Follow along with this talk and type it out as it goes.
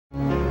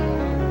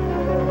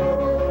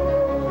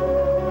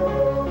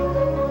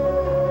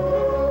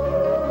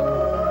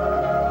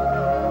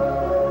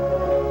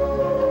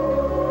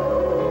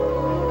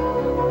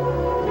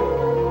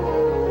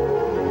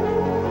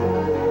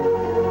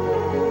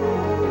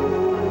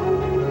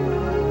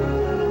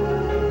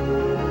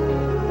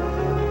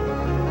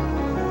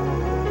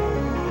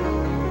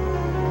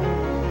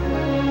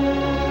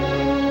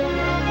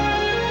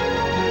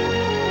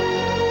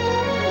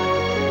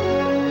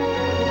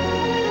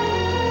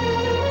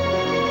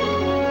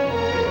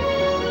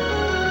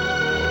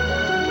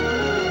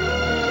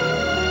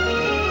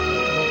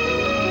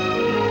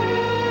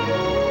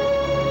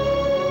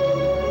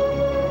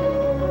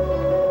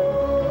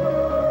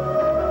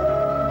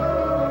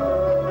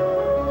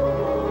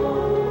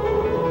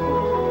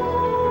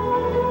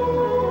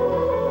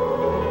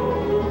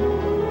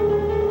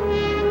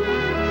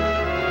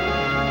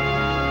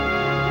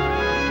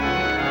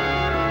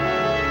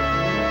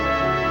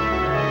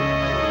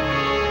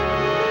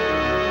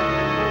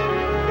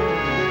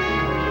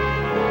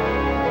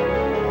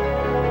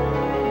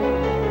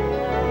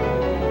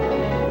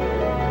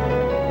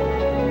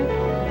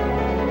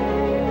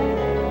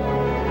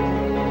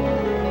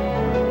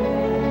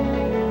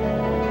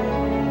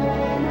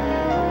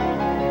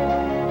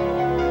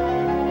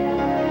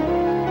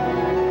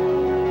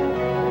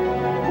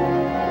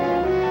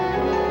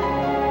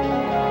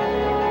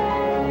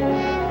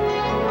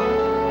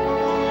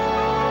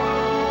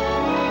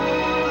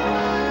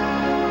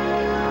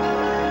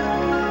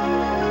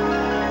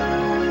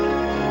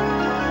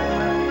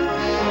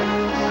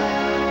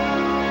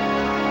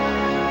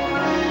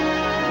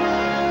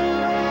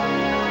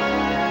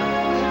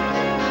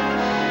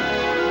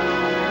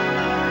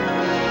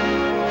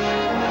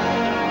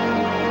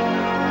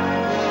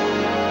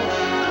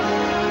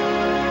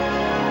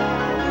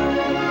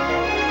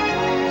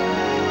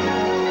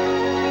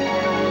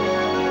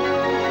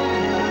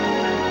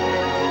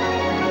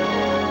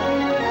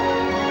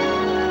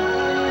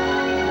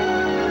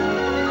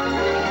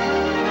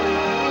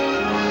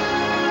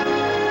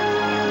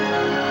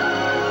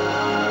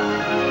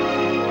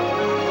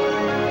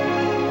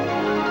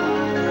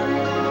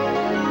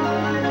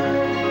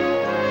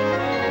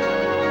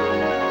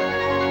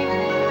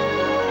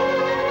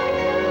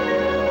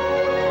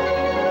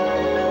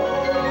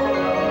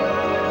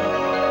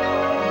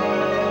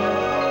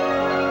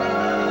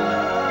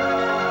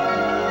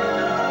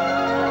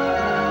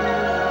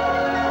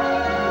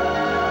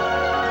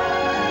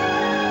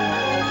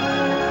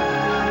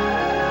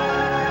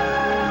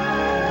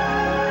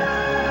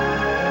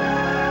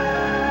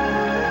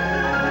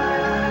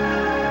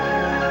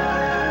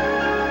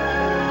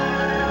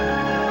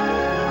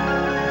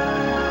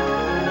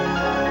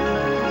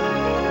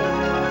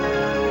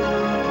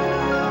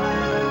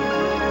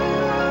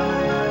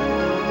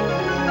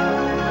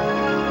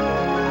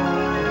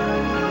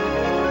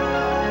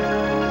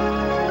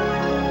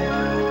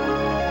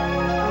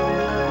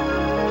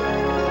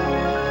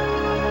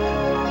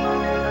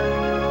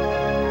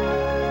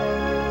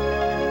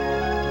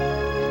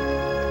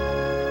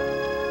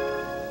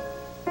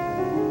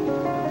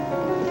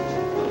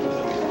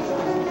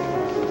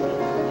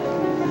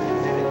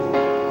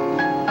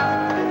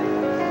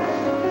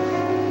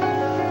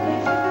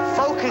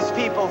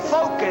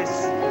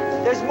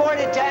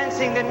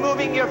dancing than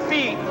moving your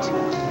feet.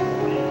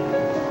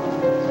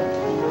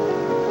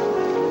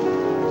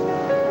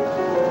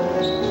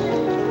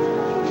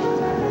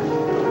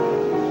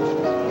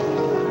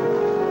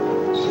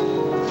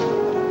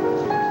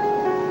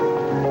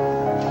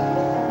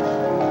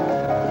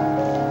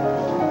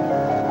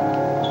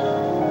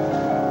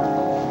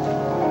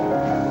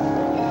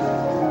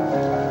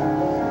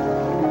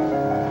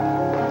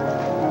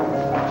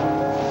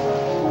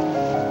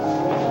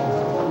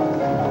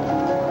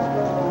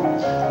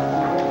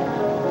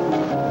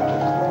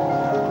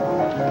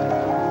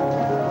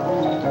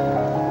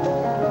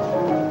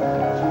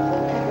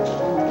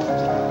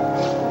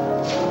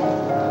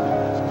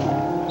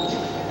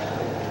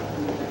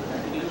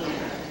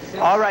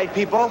 All right,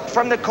 people,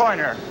 from the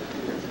corner.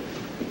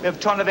 We have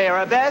tourne de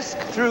arabesque,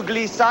 through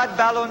glissade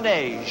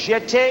ballonné,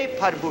 jeté,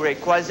 pas de bourrée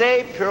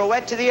croisé,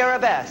 pirouette to the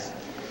arabesque,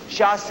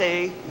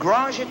 chassé,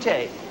 grand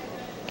jeté.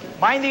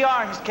 Mind the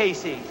arms,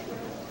 Casey.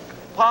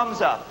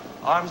 Palms up,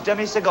 arms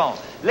demi-second.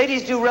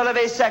 Ladies do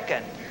relevé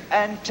second,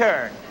 and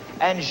turn,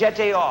 and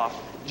jeté off.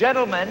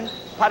 Gentlemen,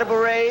 pas de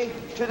bourrée,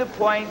 to the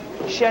point,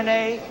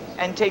 chaîné,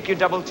 and take your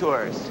double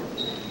tours.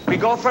 We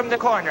go from the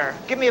corner.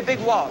 Give me a big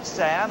waltz,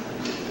 Sam.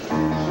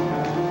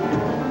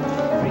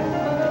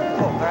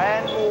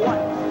 And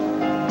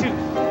 1, 2,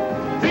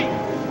 3,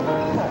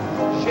 4.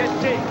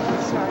 Jeté.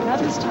 Sorry, not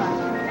this time.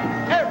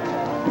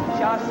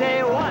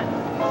 Chassé. 1,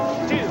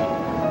 2,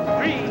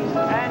 3,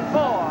 and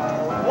 4.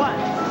 1,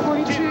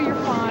 42, 2, you're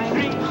fine.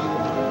 3.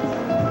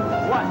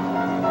 1,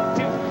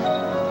 2,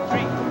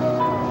 3,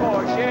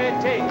 4.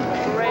 Jeté.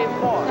 Parade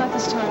 4. Not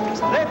this time.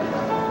 Lip.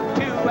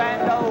 2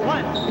 and a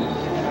 1,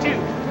 2.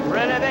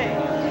 Relevé.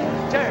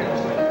 Turn.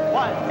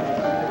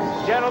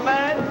 1.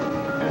 Gentlemen.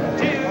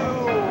 2.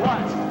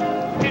 1,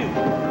 2,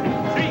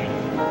 3,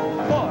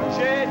 4.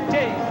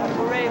 Jeté.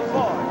 Parade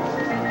 4.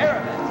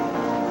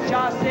 Arabesque.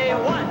 Chassé.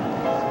 1,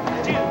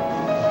 2.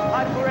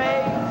 Hot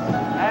parade.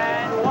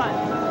 And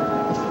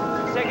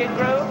 1. Second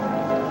group.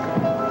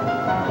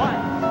 1,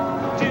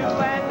 2,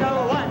 and a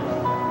 1,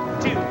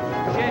 2.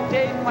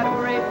 Jeté. Hot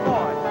parade 4.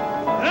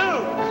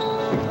 Luke.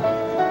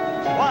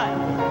 1,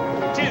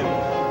 2,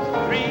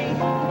 3,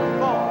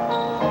 4,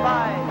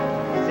 5,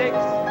 6,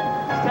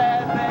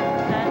 7,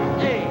 and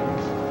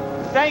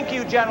 8. Thank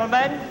you,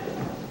 gentlemen.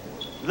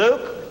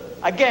 Luke,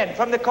 again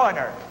from the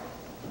corner.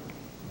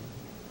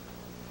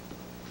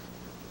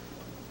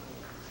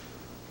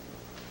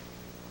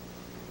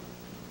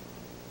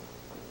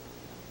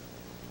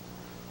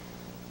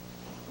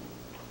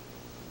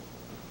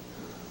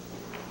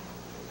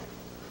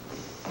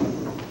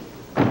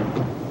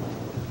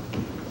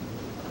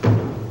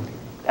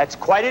 That's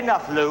quite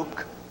enough,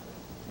 Luke.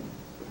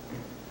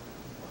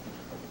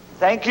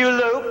 Thank you,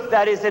 Luke.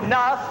 That is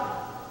enough.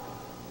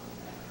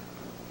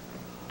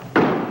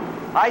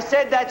 I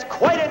said that's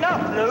quite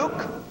enough,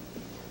 Luke.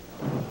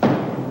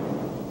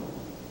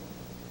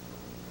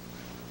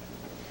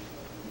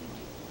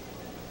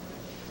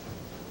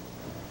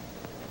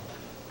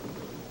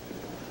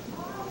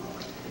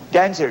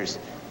 Dancers,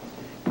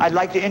 I'd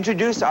like to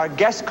introduce our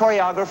guest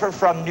choreographer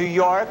from New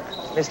York,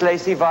 Miss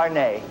Lacey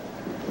Varney.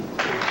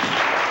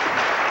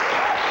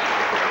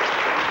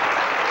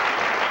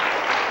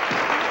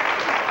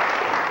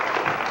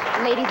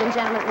 Ladies and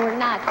gentlemen, we're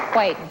not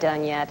quite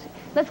done yet.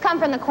 Let's come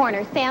from the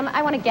corner. Sam,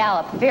 I want to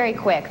gallop very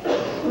quick.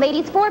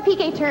 Ladies, 4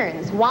 piqué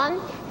turns. 1,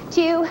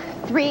 2,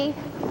 3,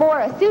 4.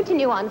 A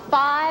soutenu on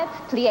 5.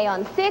 Plie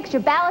on 6.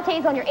 Your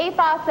ballets on your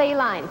effacé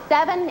line.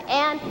 7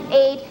 and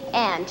 8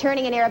 and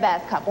turning an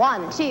arabesque cup.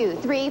 1, 2,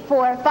 3,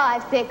 4,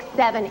 5, 6,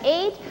 7,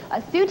 8.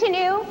 A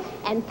soutenu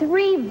and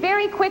 3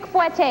 very quick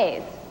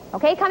fouettes.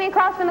 Okay, coming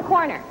across from the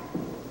corner.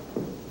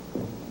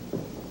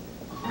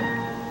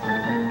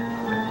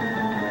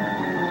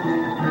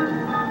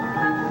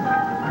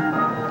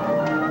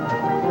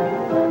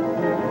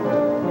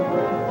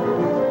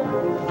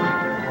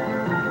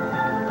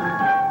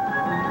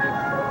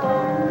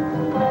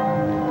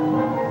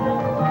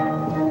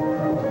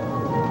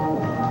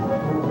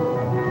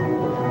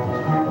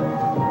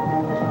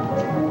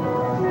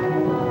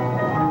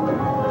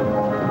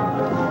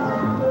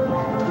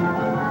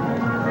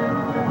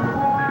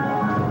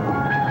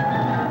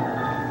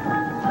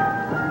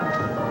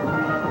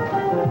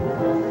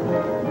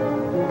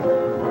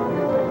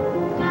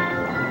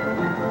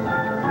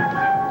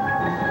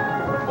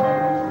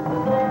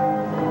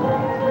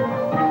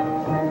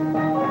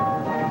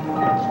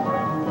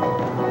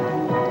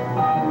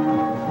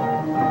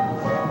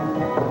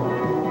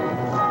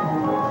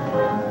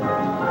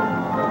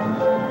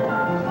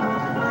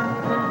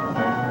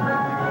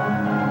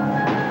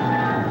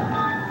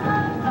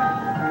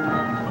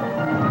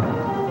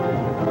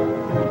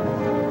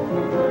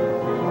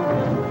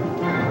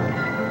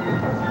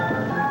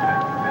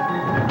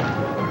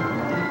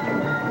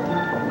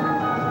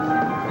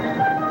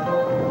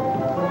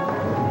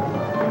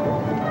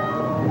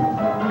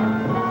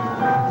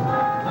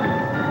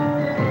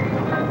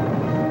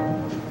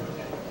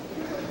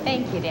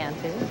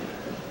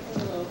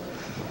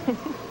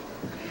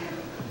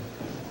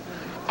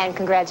 And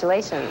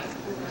congratulations.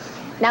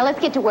 Now let's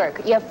get to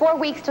work. You have 4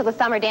 weeks till the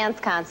summer dance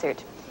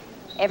concert.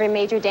 Every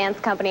major dance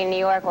company in New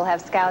York will have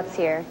scouts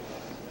here.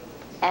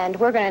 And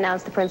we're going to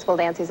announce the principal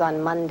dancers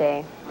on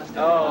Monday.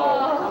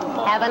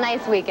 Oh. Have a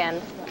nice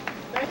weekend.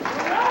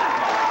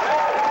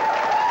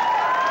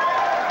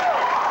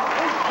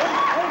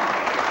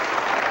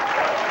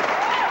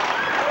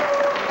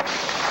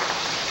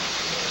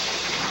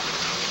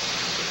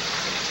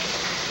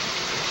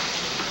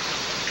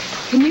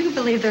 Can you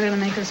believe they're going to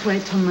make us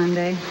wait till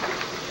Monday?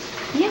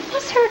 Yeah, it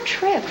was her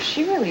trip.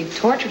 She really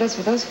tortured us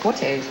with those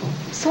fortes.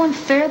 So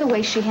unfair the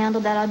way she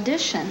handled that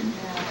audition.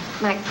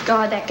 My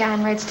God, that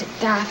gown rides to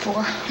die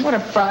for. What a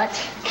butt.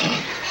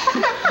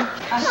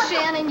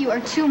 Shannon, you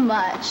are too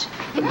much.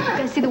 You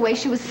guys see the way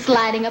she was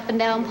sliding up and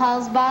down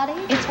Paul's body?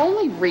 It's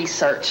only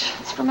research.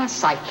 It's for my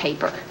psych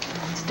paper.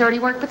 It's dirty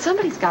work, but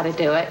somebody's got to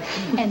do it.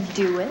 And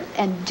do it,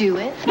 and do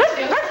it.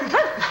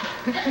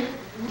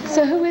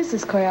 So who is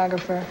this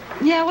choreographer?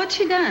 Yeah, what's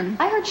she done?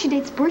 I heard she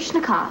dates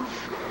Baryshnikov.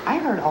 I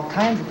heard all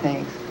kinds of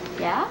things.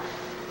 Yeah?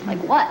 Like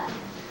what?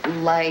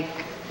 Like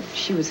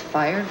she was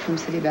fired from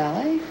City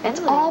Ballet.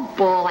 It's all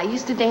bull. I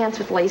used to dance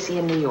with Lacey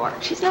in New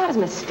York. She's not as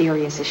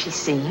mysterious as she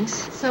seems.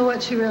 So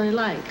what's she really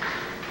like?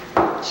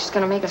 She's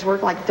going to make us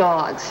work like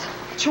dogs.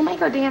 She'll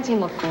make our dancing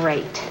look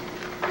great.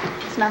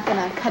 It's not going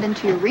to cut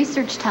into your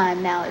research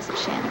time now, is it,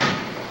 Shannon?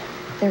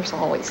 There's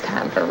always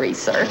time for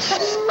research.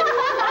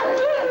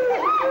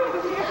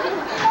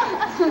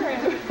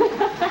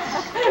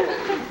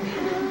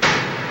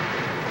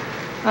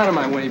 Out of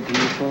my way,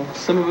 beautiful.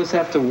 Some of us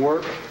have to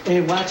work.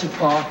 Hey, watch it,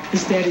 Paul.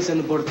 His daddy's on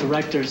the board of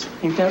directors.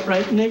 Ain't that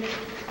right, Nick?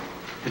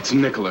 It's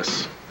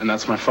Nicholas, and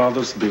that's my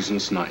father's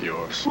business, not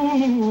yours.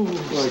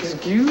 Well,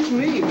 excuse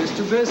me,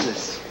 Mr.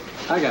 Business.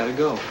 I gotta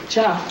go.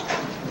 Ciao.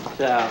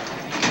 Ciao.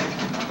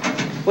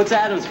 What's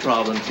Adam's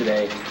problem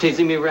today?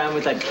 Chasing me around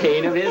with that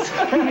cane of his?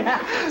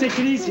 Take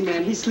it easy,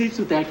 man. He sleeps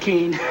with that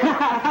cane.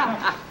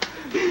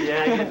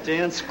 Yeah, you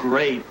dance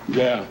great.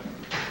 Yeah,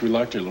 we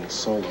liked your little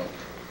solo.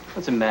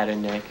 What's the matter,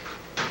 Nick?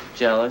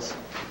 Jealous?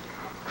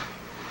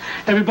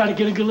 Everybody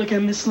get a good look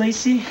at Miss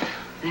Lacey?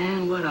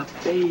 Man, what a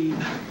babe.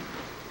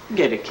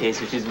 Get a case,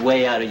 which is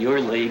way out of your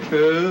league.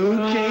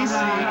 Oh,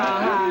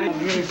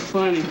 Casey. Very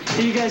funny.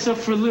 Hey, you guys up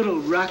for a little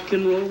rock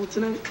and roll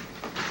tonight?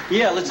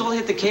 Yeah, let's all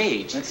hit the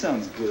cage. That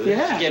sounds good.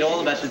 Yeah. Forget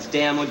all about this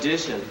damn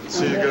audition.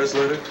 See you guys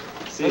later.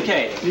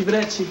 Okay.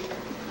 Arrivederci.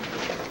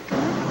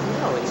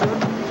 No, it's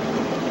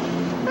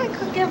I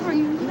cook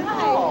every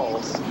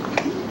night.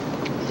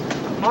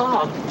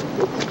 Mom.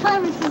 Hi,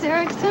 Mrs.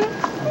 Erickson.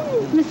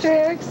 Mr.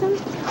 Erickson.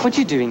 What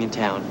you doing in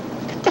town?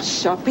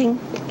 Just shopping.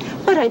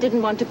 But I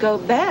didn't want to go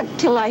back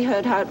till I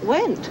heard how it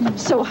went.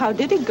 So how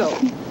did it go?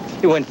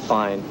 It went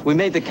fine. We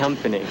made the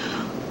company.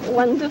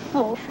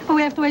 Wonderful. Oh,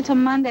 we have to wait till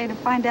Monday to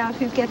find out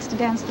who gets to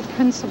dance the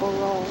principal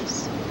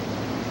roles.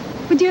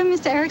 Would you and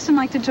Mr. Erickson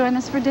like to join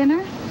us for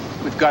dinner?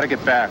 We've got to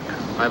get back.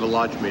 I have a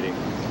lodge meeting.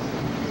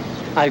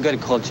 I've got to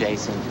call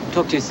Jason.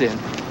 Talk to you soon.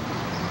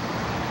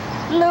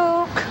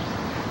 Luke,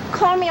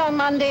 call me on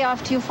Monday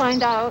after you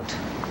find out.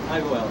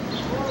 I will.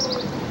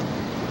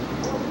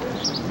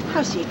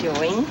 How's he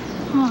doing?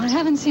 Oh, I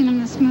haven't seen him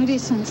this moody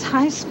since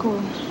high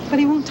school, but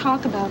he won't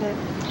talk about it.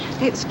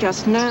 It's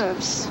just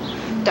nerves.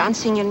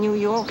 Dancing in New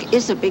York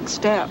is a big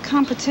step.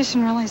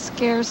 Competition really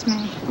scares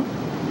me.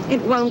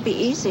 It won't be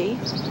easy,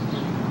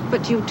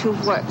 but you two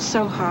have worked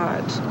so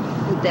hard.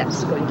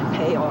 That's going to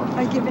pay off.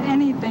 I'd give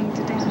anything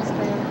to dance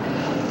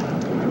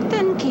there.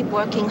 Then keep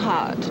working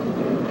hard.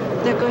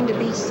 There are going to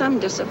be some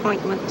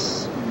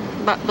disappointments,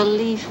 but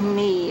believe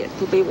me, it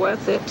will be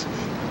worth it.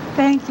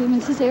 Thank you,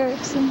 Mrs.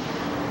 Erickson.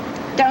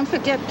 Don't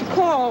forget to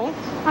call.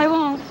 I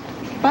won't.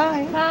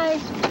 Bye. Bye.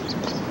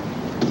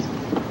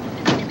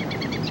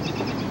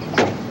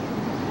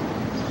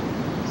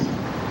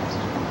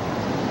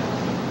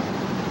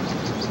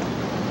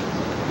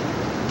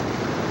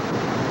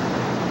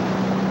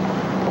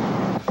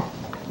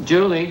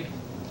 Julie,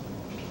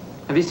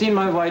 have you seen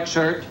my white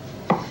shirt?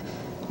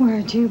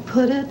 Where'd you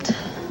put it?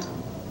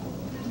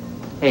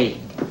 Hey.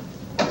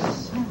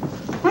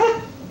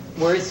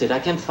 Where is it? I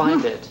can't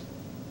find it.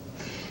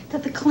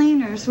 At the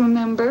cleaners,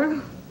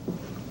 remember?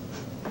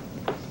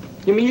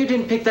 You mean you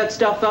didn't pick that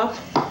stuff up?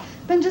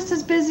 Been just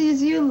as busy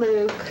as you,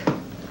 Luke.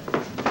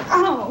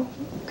 Oh.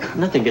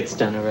 Nothing gets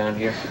done around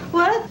here.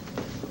 What?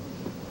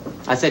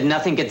 I said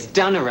nothing gets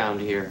done around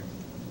here.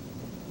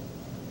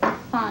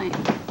 Fine.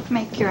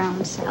 Make your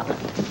own salad.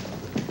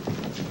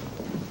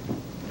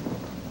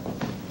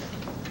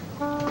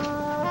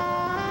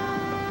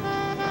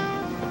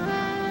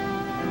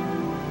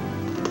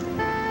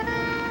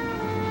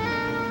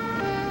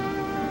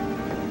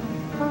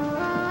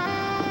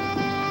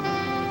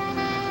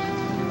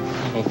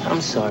 Hey,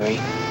 I'm sorry.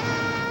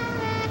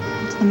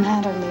 What's the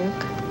matter,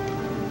 Luke?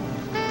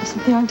 Is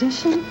it the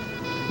audition?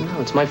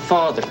 No, it's my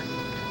father.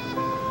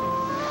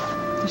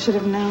 I should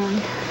have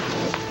known.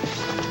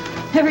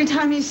 Every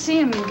time you see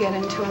him, you get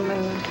into a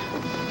mood.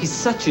 He's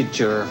such a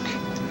jerk.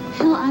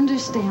 He'll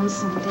understand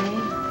someday.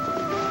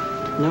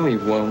 No, he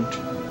won't.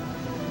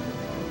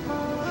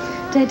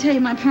 Did I tell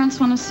you my parents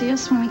want to see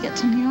us when we get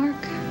to New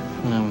York?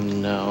 Oh,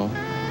 no.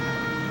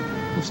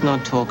 Let's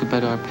not talk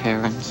about our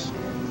parents.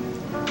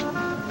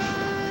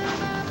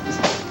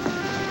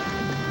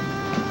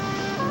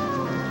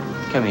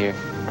 Come here.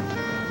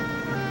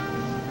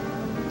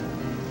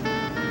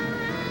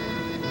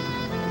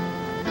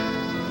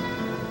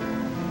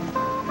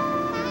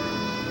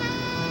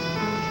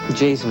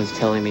 Jason was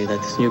telling me that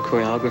this new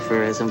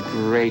choreographer has some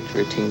great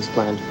routines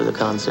planned for the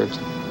concert.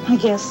 I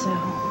guess so.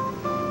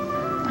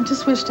 I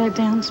just wished I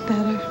danced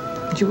better.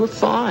 But you were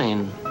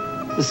fine.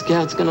 The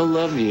Scout's gonna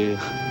love you.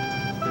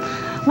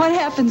 What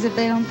happens if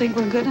they don't think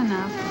we're good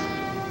enough?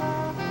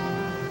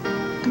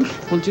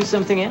 We'll do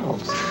something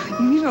else.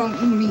 You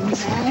don't mean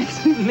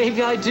that.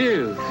 Maybe I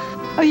do.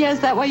 Oh, yeah, is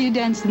that why you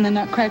danced in the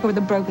Nutcracker with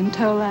a broken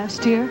toe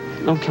last year?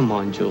 Oh, come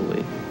on,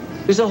 Julie.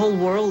 There's a whole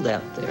world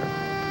out there.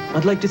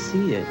 I'd like to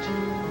see it.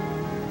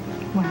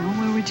 Well,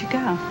 where would you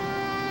go?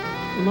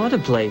 A lot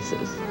of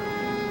places.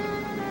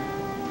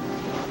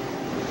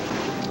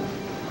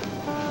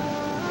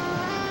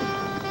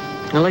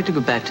 I'd like to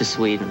go back to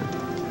Sweden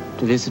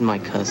to visit my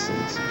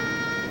cousins.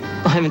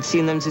 I haven't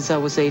seen them since I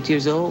was 8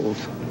 years old.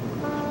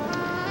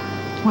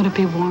 Would it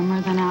be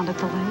warmer than out at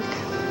the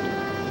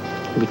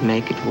lake? It would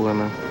make it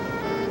warmer.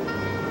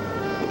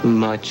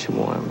 Much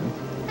warmer.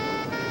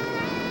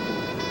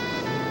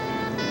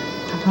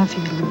 I love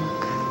you,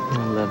 Luke.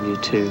 I love you,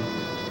 too.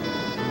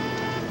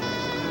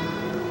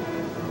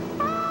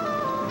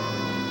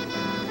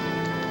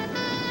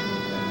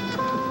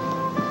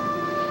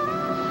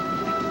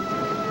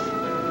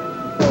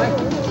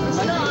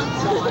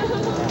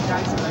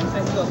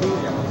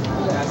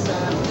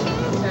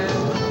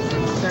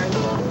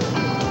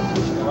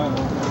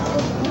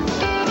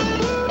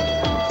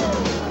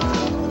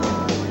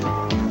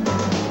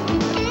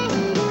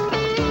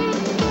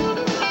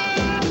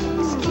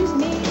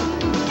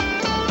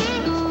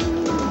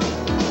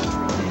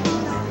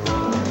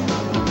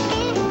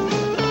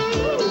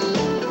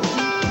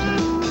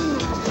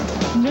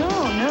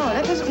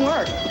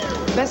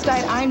 Best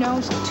diet I know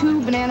is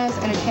 2 bananas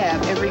and a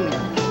tab every meal.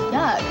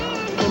 Yuck.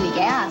 Give me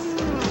gas.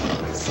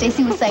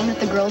 Stacy was saying that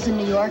the girls in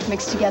New York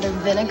mix together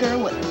vinegar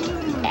with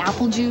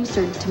apple juice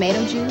or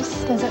tomato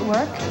juice. Does it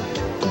work?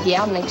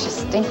 Yeah, it makes you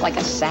stink like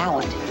a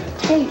salad.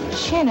 Hey,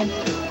 Shannon,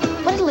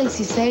 what did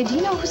Lacey say? Do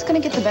you know who's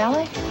going to get the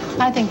ballet?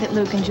 I think that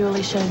Luke and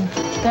Julie should.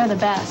 They're the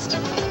best.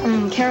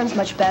 Karen's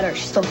much better.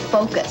 She's so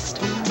focused.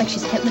 It's like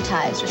she's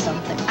hypnotized or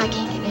something. I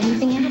can't get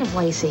anything out of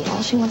Lacey.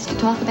 All she wants to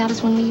talk about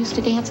is when we used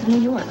to dance in New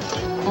York.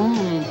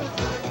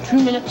 2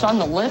 minutes on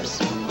the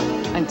lips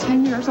and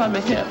 10 years on the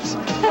hips.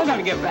 I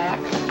gotta get back.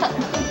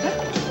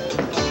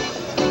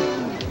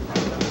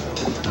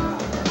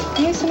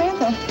 Hey,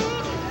 Samantha,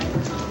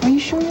 are you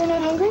sure you're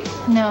not hungry?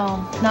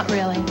 No, not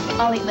really.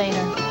 I'll eat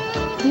later.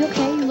 You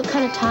okay? You look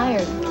kind of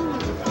tired.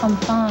 I'm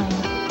fine.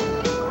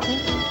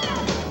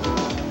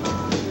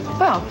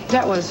 Well,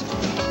 that was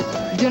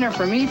dinner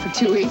for me for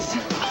 2 weeks.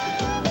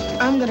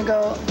 I'm gonna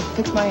go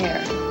fix my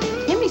hair.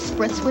 Give me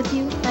spritz with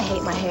you. I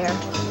hate my hair.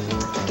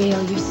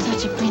 Gail, you're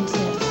such a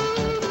princess.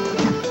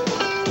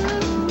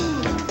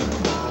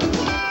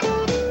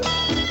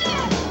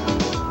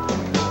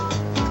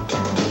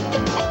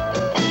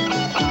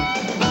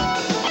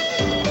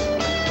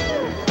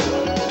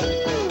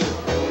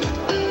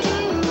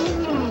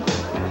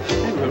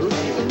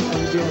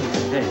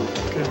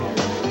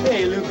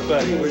 Hey, Luke,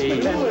 buddy. What's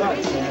the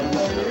 $10, man?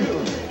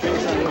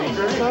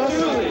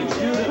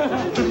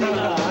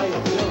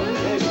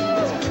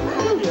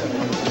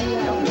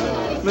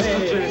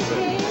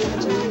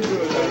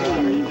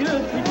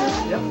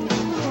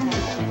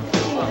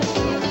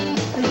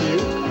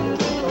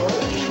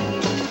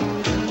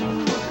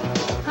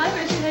 Hi,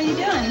 Richard. How you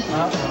doing?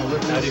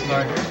 Look, howdy,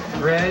 partner.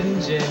 Red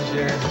and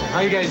ginger.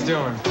 How you guys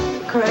doing?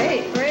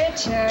 Great.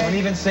 Richard. Don't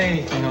even say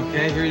anything,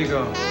 okay? Here you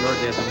go.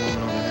 Dorothy has a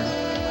woman over here.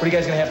 What are you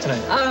guys gonna have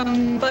tonight?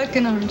 Vodka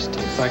and orange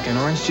juice. Vodka and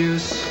orange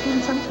juice. You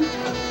want something?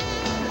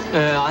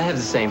 I have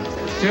the same. 2?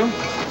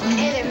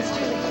 Hey there, Miss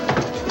Julie.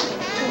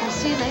 I'll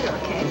see you later,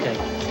 okay? Okay.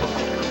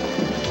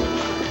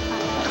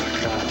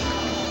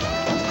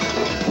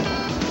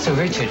 So,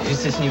 Richard,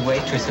 who's this new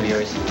waitress of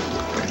yours?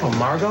 Oh,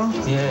 Margot?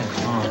 Yeah.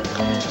 Oh,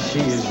 man, she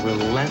is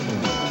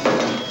relentless.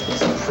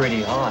 It's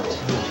pretty hot.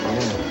 Yeah.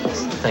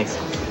 Thanks.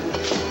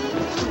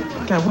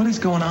 God, what is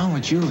going on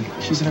with Julie?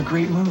 She's in a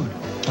great mood.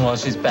 Well,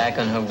 she's back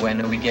on her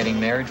when are we getting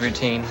married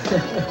routine.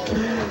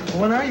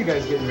 When are you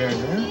guys getting married,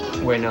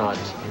 man? We're not.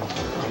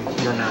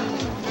 You're not.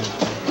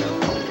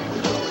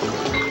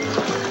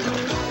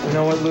 You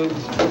know what, Luke?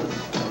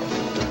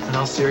 In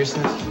all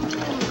seriousness,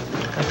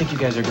 I think you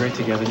guys are great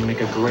together. You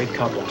make a great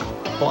couple.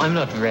 Well, I'm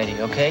not ready,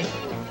 okay?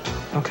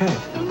 Okay.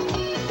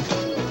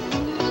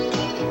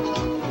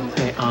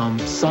 Hey,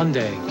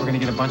 Sunday, we're gonna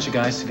get a bunch of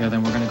guys together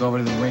and we're gonna go over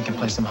to the rink and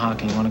play some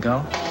hockey. You wanna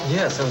go?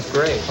 Yeah, sounds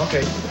great.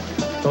 Okay.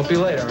 Don't be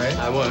late, all right?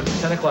 I won't.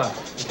 10 o'clock.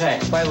 Okay.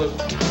 Bye, Luke.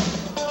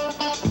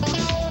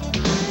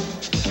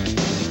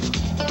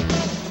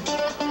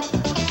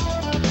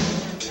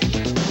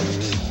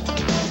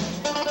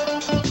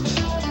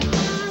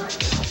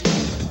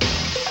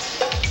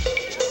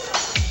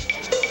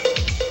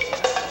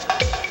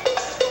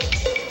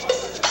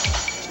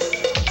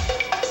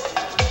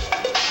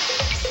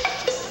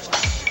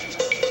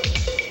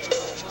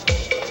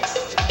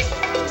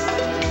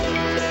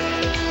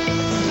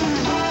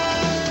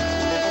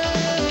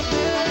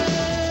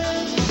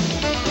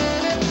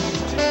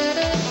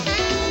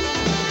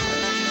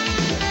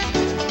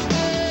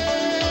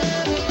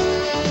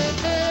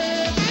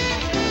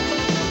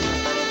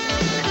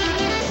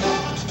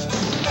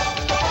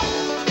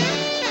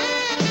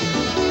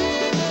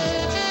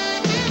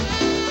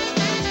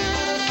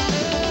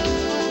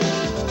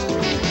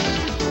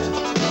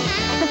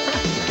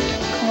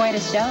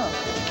 quite a show.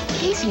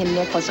 Casey and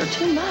Nicholas are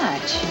too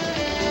much.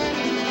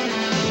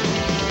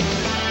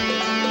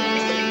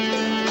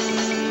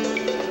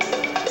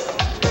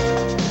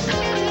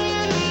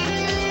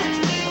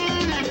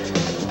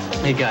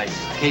 Hey guys,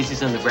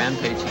 Casey's on the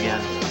rampage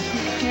again.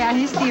 Yeah,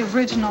 he's the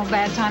original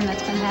bad time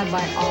that's been had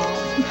by all.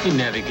 He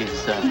never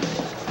gives up.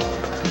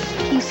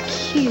 He's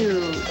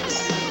cute.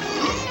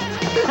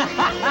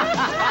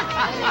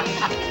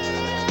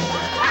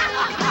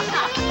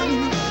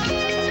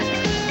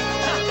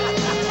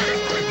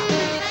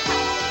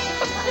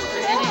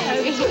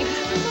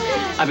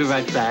 I'll be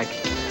right back.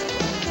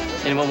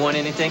 Anyone want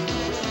anything?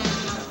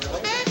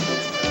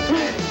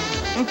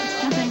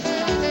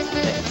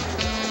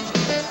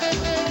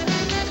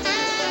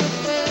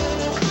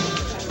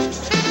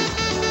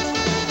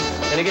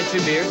 Can I get 2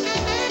 beers?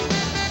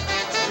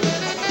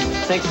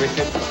 Thanks,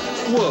 Richard.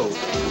 Whoa.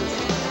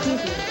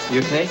 You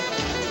okay?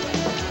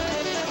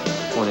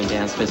 Want to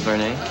dance, Miss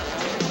Vernay?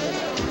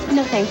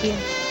 No, thank you.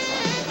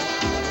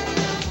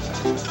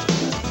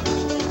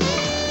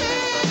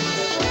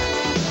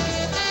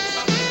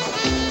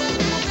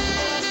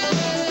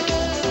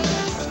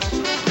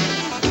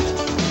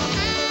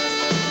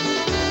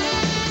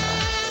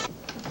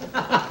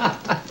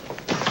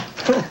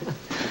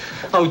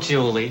 Oh,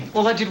 Julie.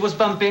 All I did was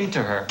bump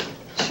into her.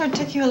 Sure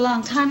took you a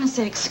long time to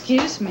say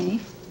excuse me.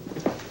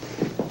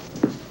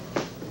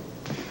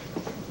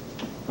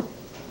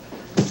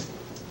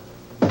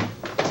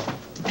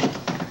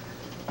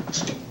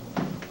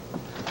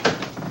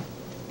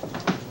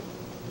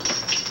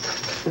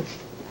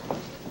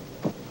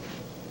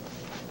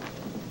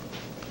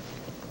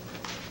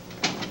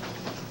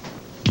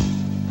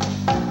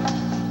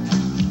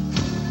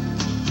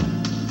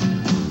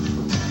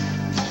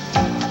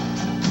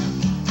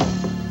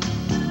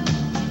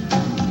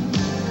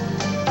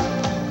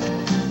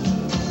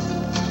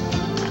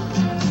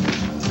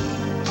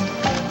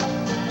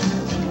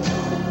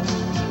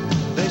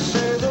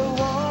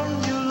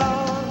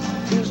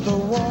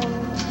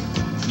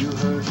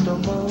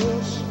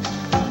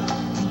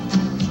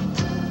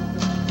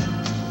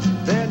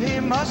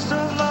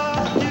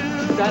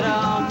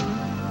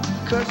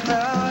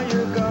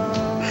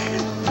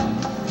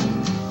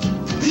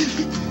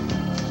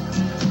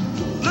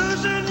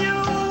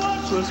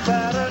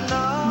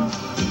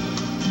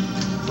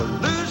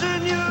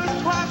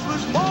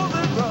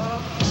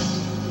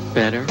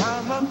 Better?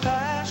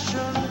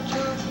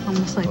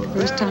 Almost like the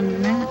first time we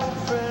met.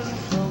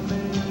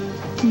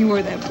 You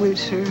wore that blue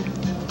shirt.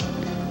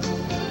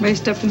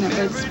 Raced up in that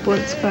red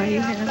sports car you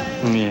had.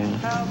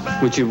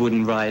 Yeah. Which you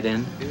wouldn't ride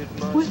in.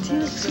 What do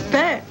you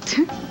expect?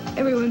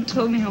 Everyone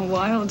told me how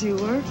wild you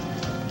were.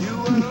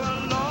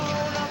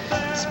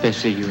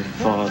 Especially your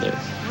father.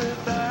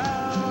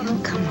 He'll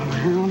come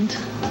around.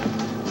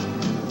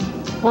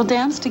 We'll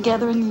dance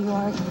together in New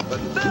York.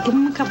 Give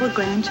him a couple of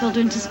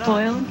grandchildren to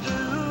spoil.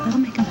 That'll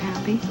make him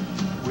happy.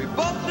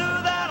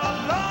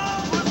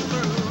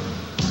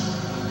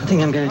 I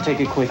think I'm gonna take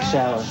a quick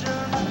shower.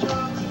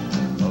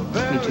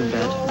 Meet you in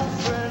bed.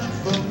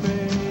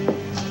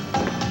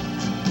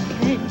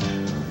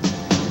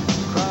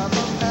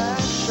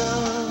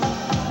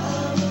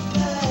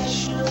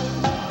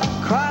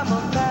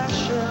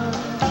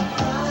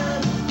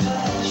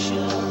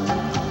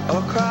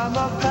 Okay.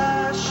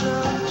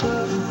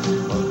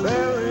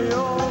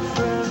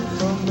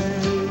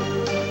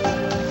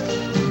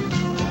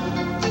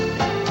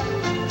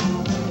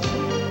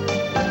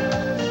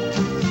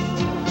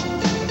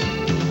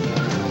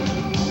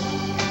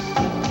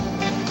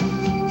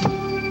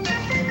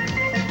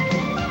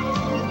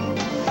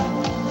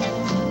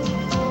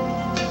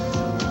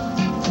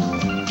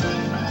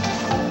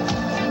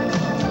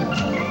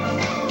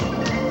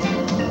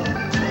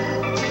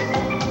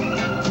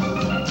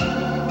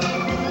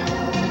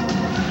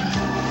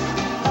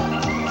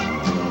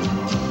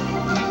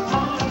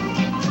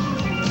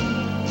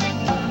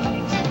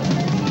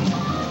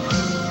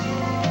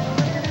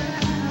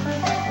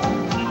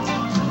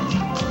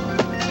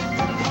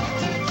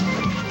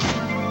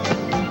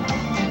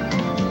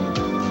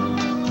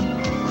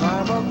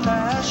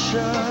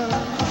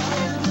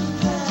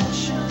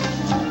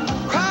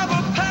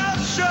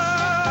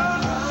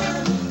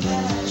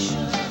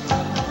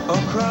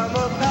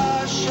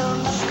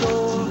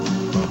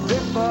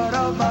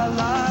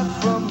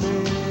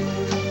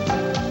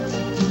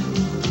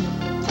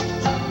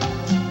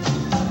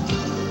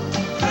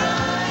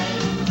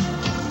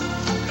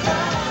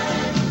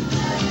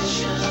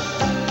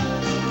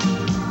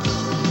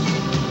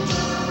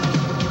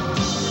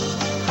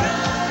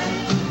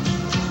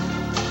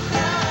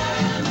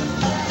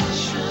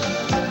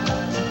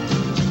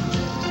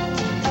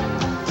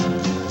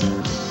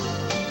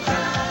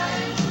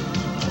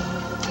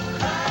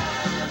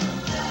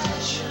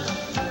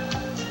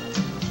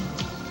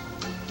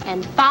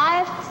 And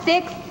 5,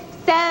 6,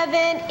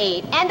 7,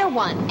 8, and a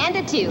 1, and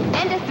a 2,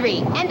 and a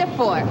 3, and a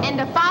 4,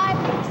 and a 5,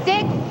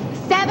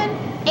 6, 7,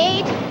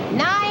 8,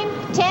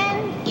 9,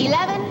 10,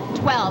 11,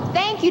 12.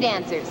 Thank you,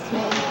 dancers.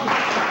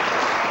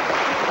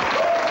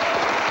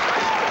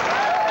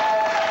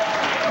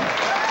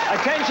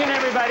 Attention,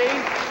 everybody.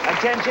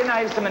 Attention, I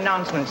have some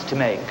announcements to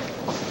make.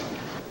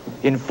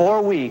 In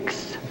 4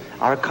 weeks,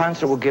 our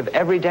concert will give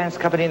every dance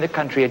company in the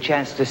country a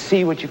chance to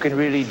see what you can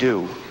really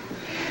do.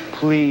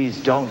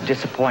 Please don't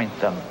disappoint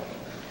them.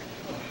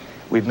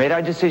 We've made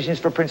our decisions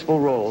for principal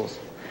roles.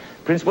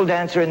 Principal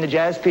dancer in the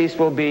jazz piece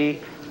will be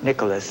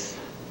Nicholas.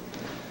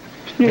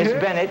 Miss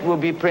Bennett will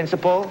be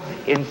principal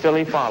in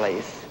Philly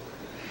Follies.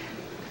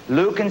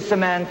 Luke and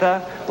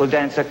Samantha will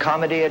dance a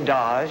comedy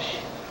adage.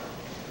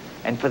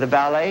 And for the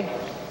ballet,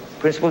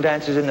 principal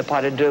dancers in the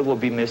pas de deux will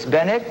be Miss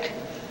Bennett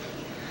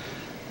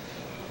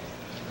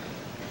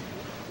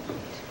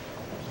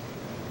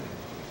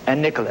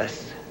and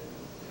Nicholas.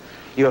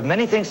 You have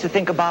many things to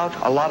think about,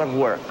 a lot of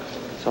work.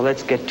 So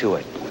let's get to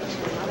it.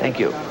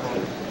 Thank you.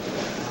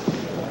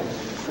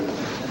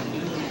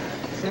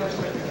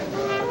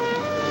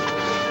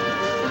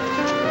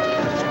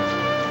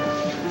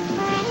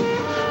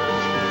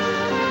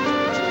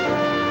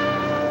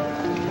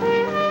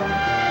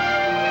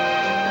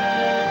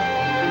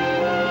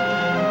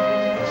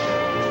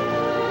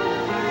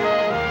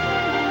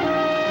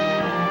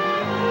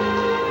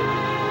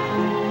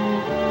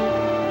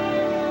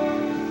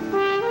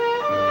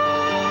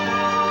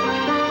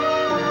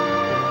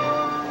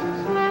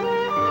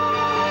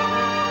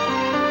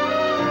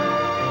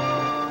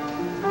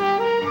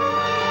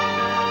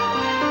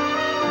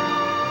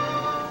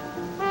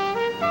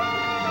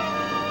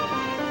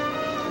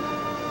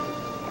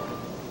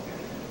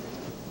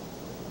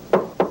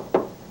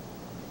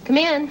 Come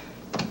in.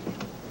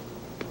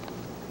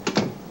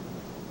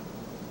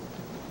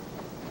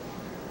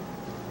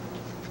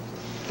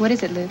 What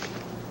is it, Luke?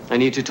 I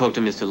need to talk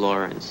to Mr.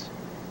 Lawrence.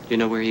 Do you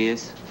know where he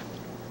is?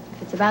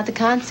 If it's about the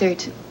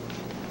concert,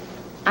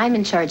 I'm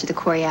in charge of the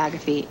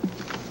choreography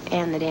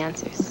and the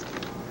dancers.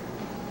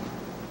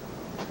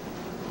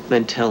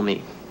 Then tell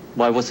me,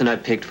 why wasn't I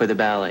picked for the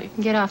ballet?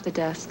 Get off the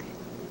desk.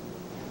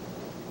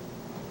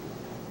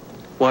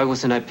 Why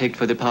wasn't I picked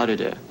for the pas de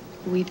deux?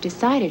 We've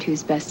decided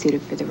who's best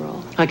suited for the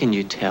role. How can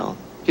you tell?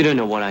 You don't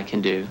know what I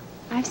can do.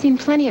 I've seen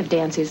plenty of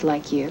dancers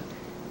like you,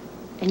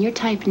 and your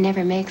type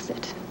never makes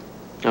it.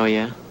 Oh,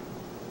 yeah?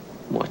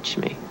 Watch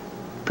me.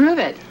 Prove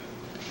it.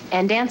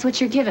 And dance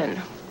what you're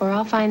given, or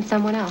I'll find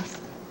someone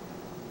else.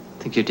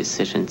 I think your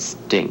decision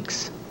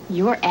stinks.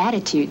 Your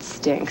attitude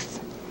stinks.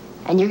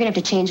 And you're gonna have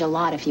to change a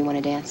lot if you want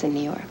to dance in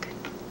New York.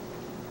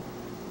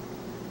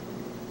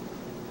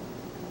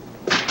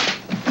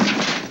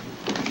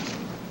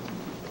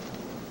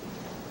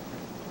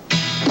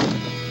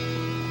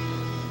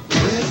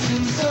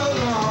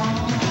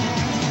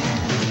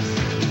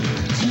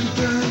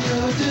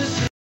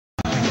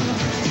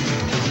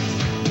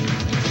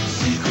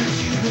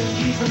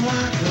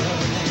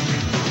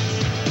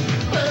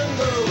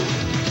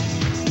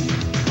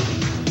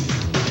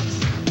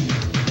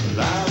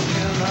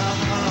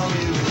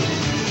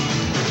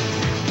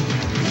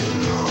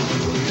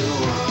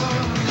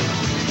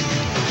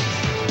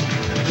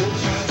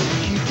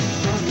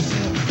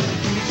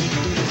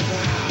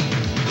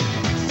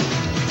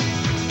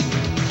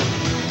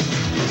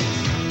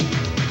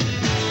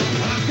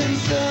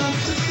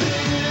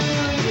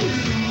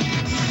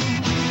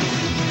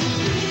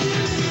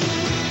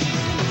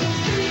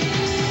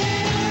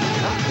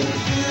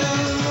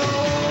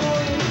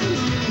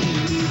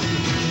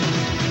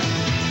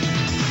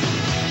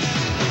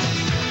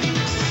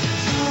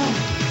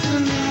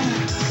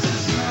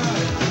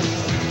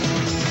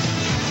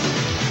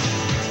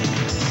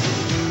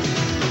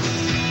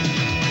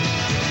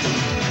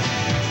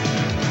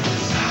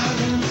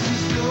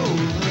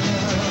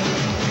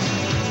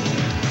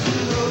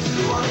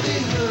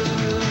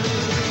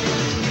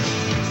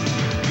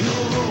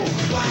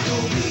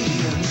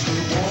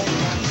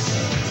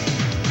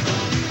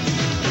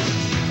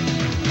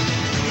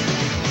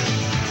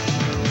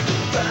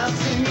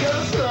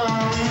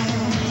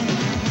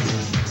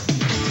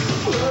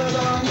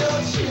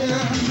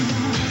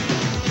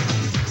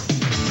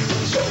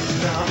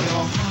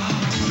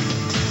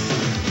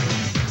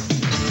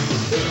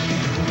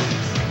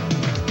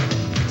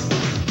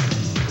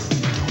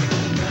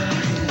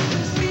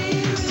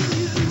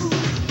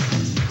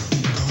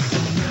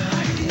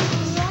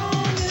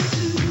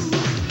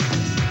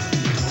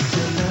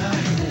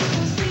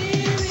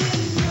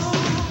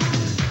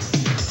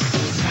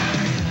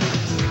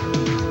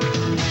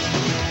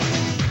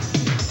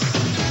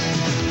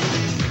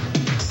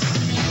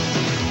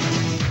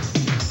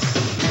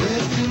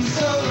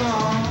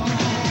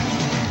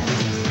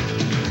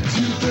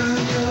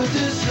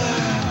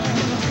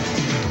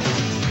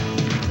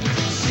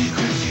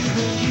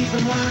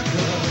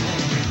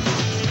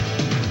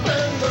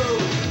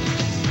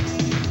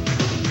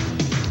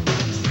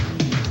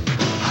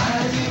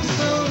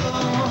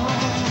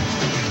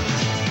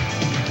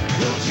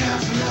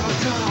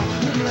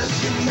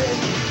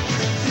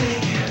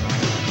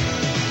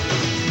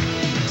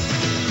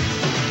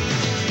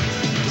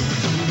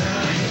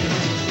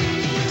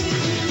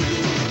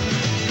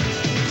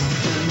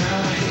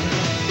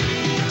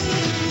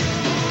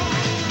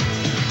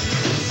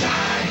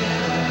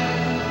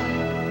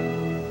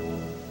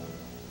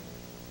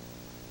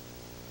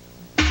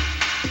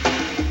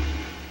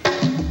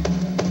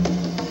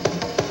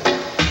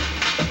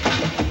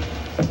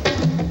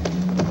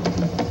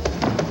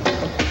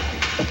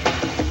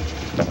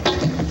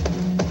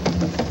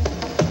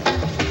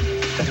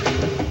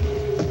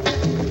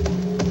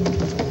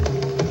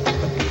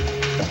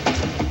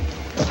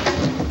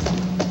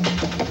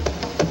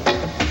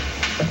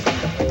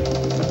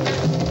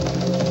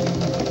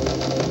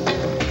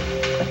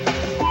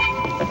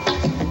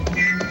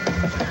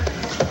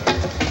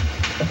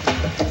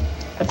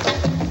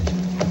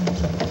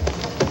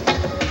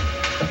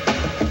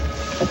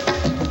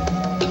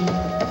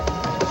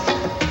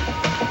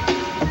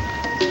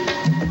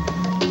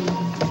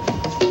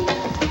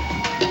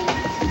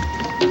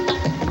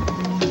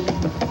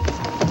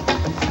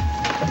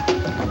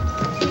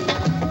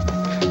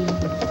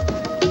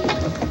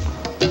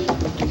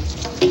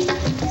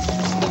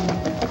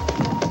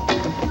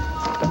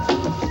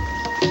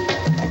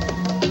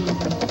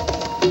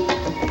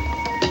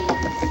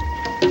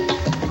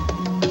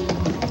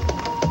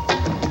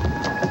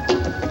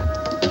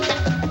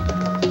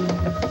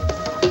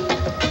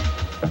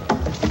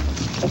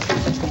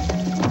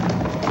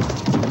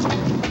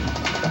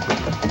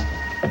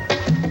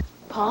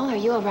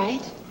 you all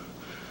right?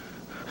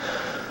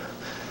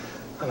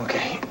 I'm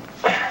okay.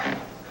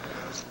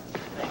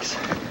 Thanks.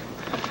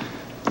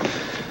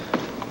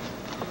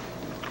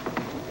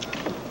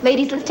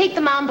 Ladies, let's take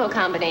the mambo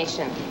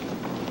combination.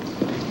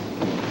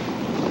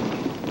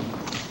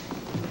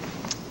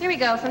 Here we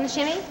go, from the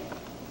shimmy.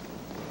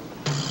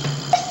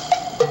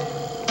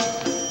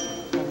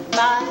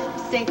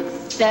 5,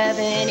 6,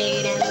 7,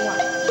 8, and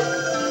 1.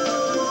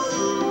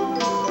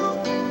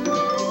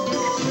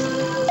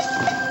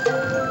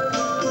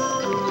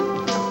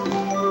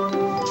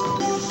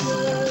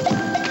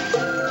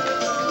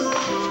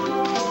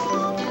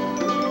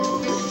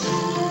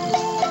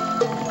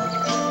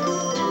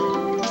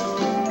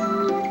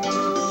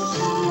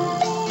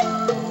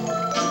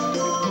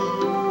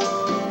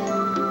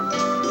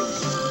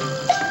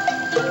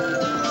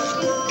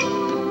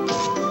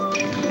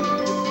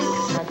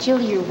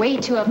 Julie, you're way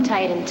too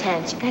uptight and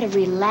tense. You gotta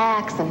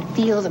relax and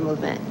feel the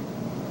movement.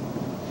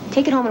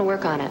 Take it home and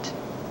work on it.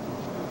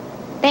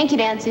 Thank you,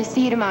 dancers.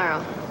 See you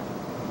tomorrow.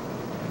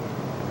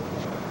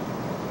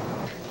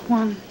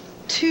 1,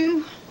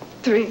 2,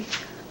 3,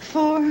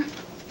 4,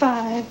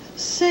 5,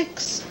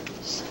 6.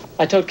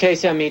 I told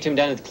Casey I'll meet him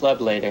down at the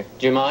club later.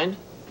 Do you mind?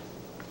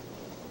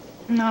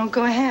 No,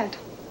 go ahead.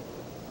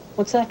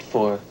 What's that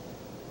for?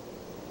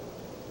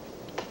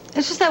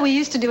 It's just that we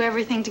used to do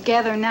everything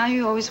together, and now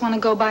you always want to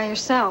go by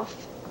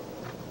yourself.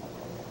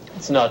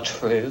 It's not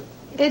true.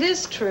 It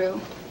is true.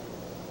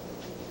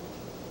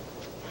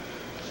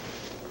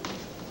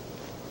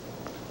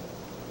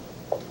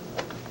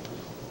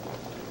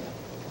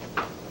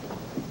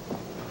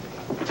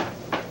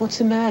 What's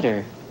the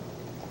matter?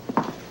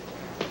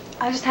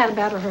 I just had a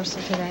bad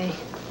rehearsal today.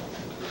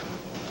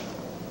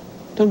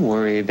 Don't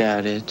worry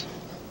about it.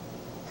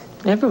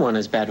 Everyone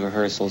has bad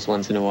rehearsals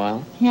once in a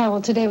while. Yeah,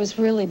 well, today was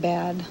really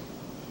bad.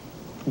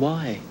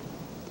 Why?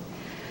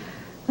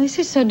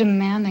 Lucy's so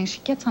demanding. She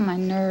gets on my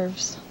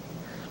nerves.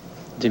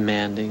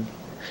 Demanding?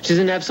 She's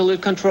an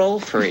absolute control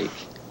freak.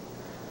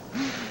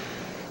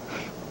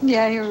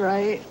 Yeah, you're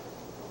right.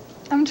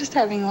 I'm just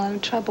having a lot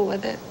of trouble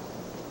with it.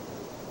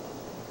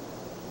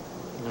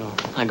 No,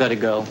 I gotta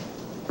go.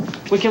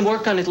 We can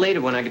work on it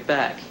later when I get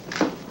back.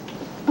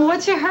 Well,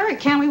 what's your hurry?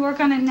 Can't we work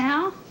on it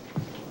now?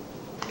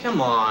 Come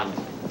on.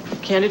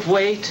 Can't it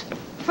wait?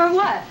 For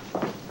what?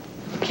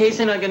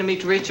 Casey and I are gonna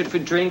meet Richard for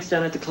drinks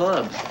down at the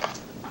club.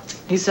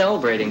 He's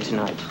celebrating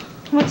tonight.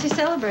 What's he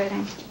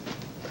celebrating?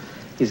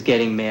 He's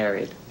getting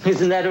married.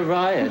 Isn't that a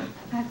riot?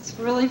 That's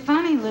really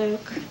funny,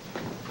 Luke.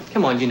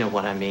 Come on, you know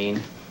what I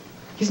mean.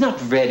 He's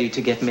not ready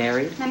to get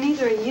married. And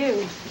neither are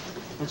you.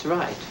 That's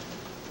right.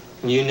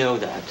 You know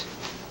that.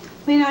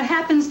 Well, you know, it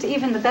happens to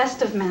even the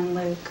best of men,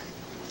 Luke.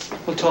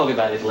 We'll talk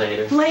about it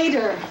later.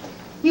 Later.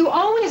 You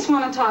always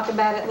want to talk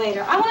about it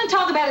later. I want to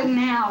talk about it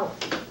now.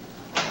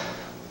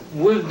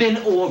 We've been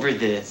over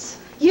this.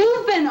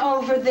 You've been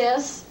over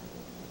this.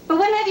 But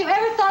when have you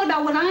ever thought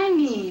about what I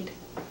need?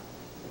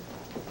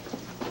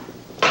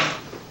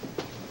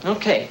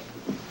 Okay.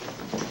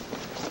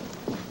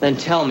 Then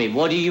tell me,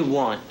 what do you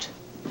want?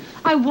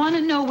 I want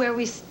to know where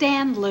we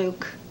stand,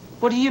 Luke.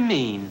 What do you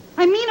mean?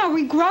 I mean, are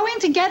we growing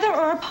together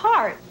or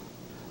apart?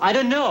 I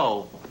don't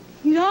know.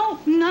 You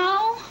don't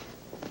know?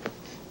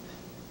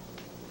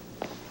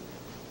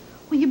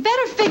 Well, you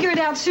better figure it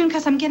out soon,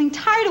 because I'm getting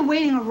tired of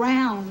waiting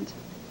around.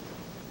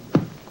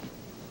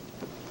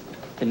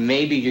 Then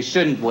maybe you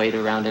shouldn't wait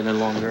around any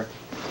longer.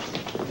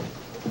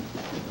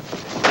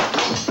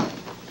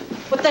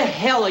 What the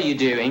hell are you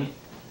doing?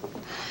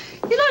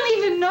 You don't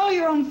even know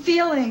your own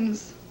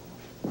feelings.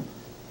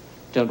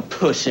 Don't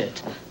push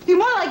it. You're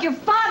more like your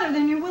father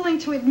than you're willing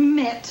to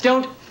admit.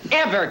 Don't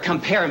ever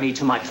compare me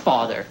to my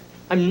father.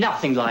 I'm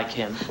nothing like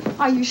him.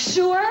 Are you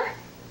sure?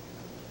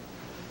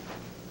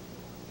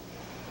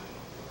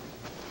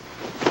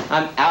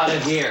 I'm out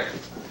of here.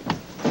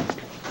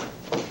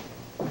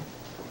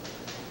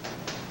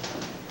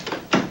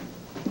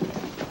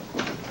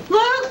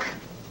 Luke!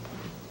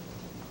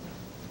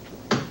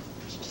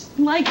 Just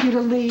like you to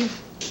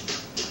leave.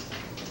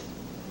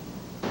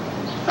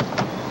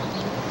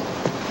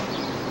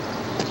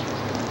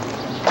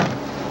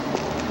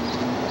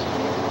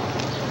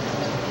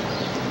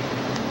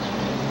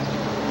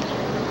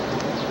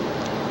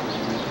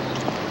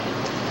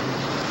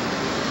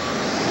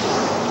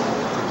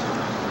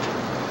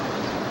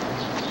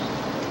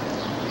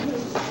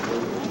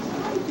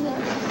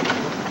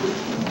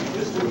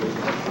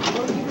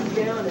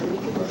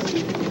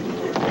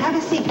 Have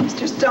a seat,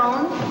 Mr.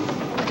 Stone.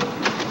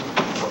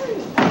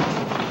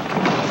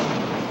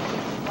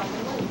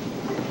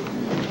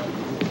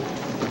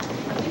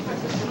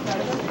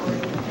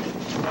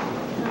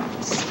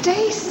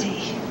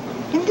 Stacy,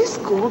 in this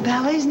school,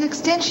 ballet is an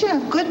extension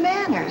of good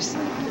manners.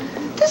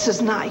 This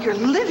is not your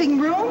living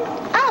room.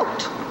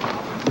 Out!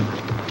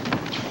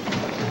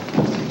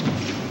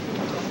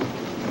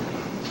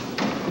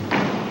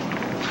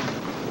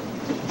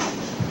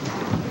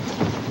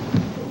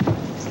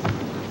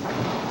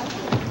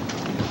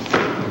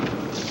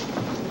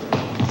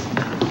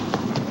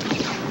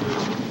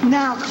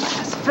 Now,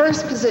 class,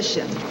 first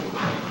position.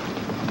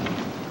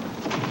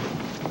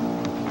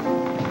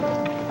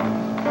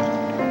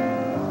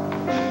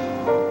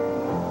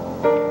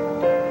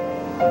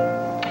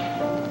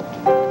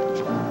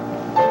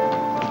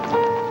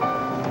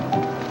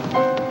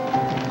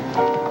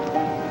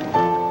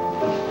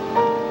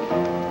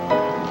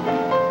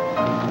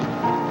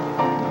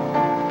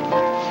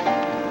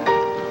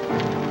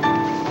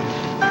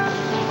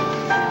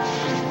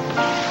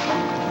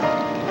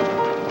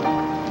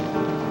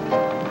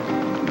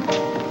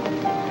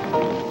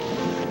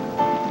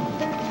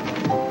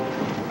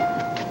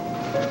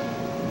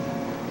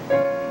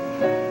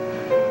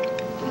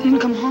 Didn't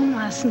come home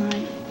last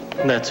night.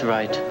 That's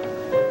right.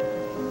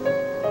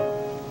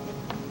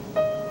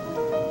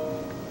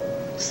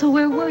 So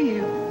where were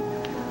you?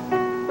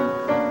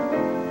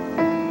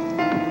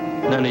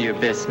 None of your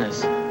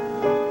business.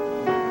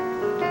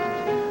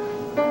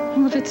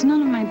 Well, if it's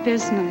none of my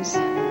business,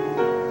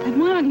 then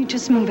why don't you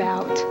just move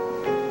out?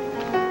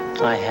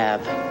 I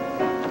have.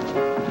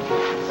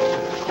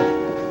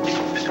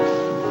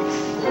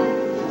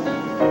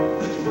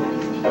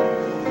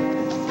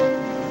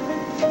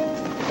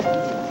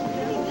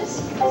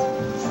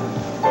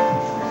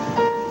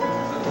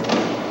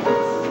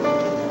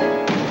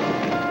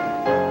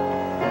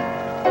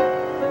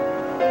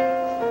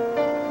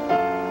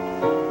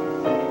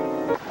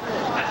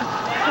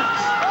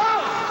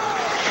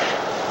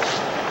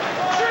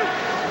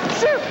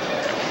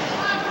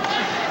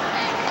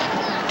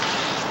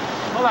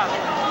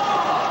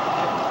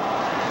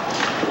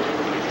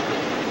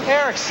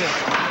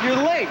 You're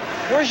late.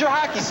 Where's your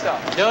hockey stuff?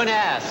 Don't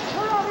ask.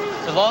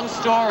 It's a long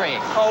story.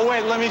 Oh,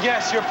 wait, let me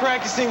guess. You're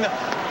practicing the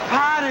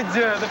pas de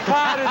deux, the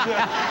pas de deux.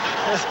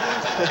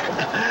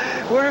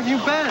 Where have you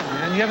been,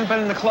 man? You haven't been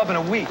in the club in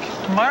a week.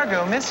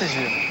 Margot misses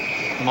you.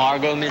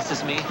 Margot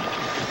misses me?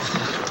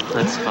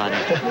 That's funny.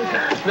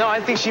 No,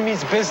 I think she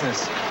means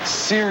business.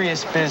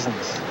 Serious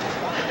business.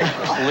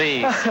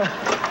 Please.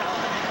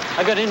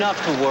 I've got enough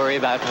to worry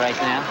about right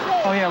now.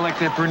 Oh, yeah, like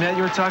that brunette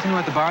you were talking to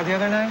at the bar the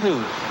other night?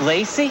 Who,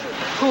 Lacey?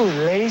 Who,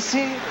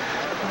 Lacey?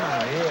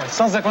 Oh, yeah.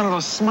 Sounds like one of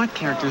those smut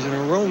characters in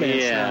a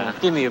romance. Yeah,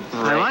 give me a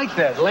break. I like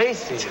that.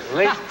 Lacey.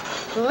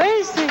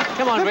 Lacey.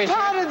 Come on, Rachel.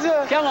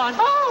 Come on.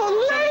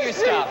 Oh, Lacey. Show me your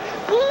stuff.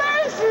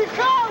 Lacey,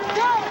 come.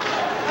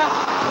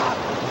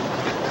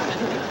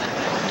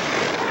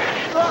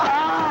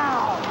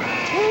 Ah.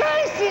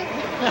 Lacey.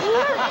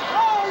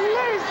 Oh,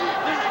 Lacey.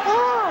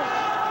 Oh.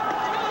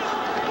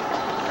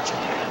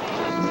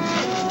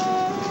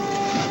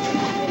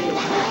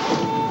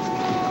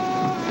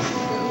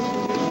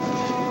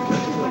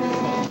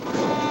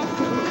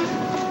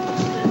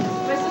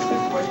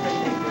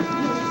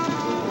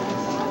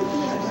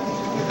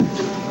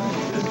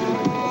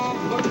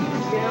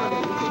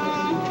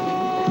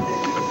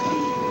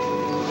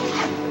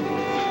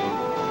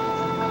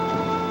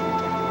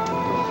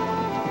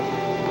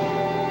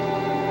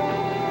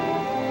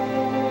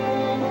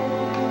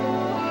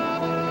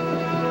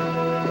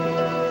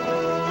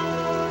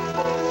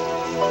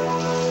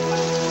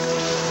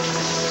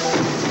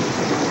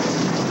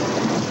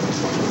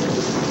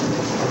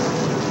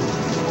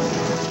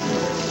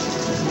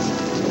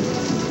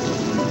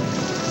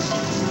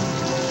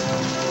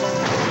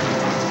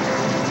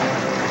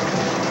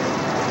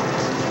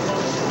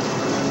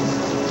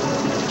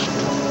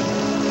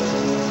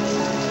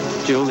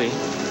 Julie.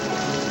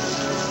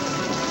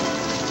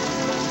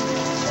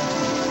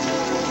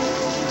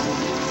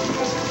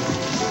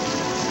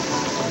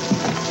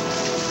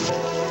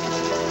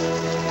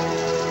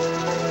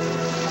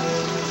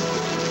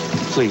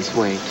 Please,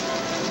 wait.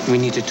 We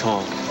need to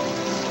talk.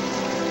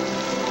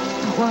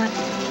 What?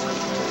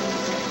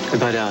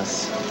 About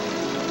us.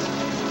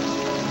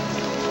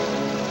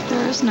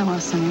 There is no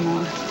us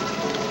anymore.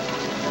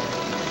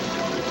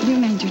 You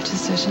made your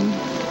decision.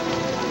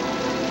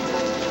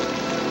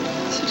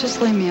 So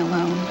just leave me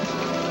alone.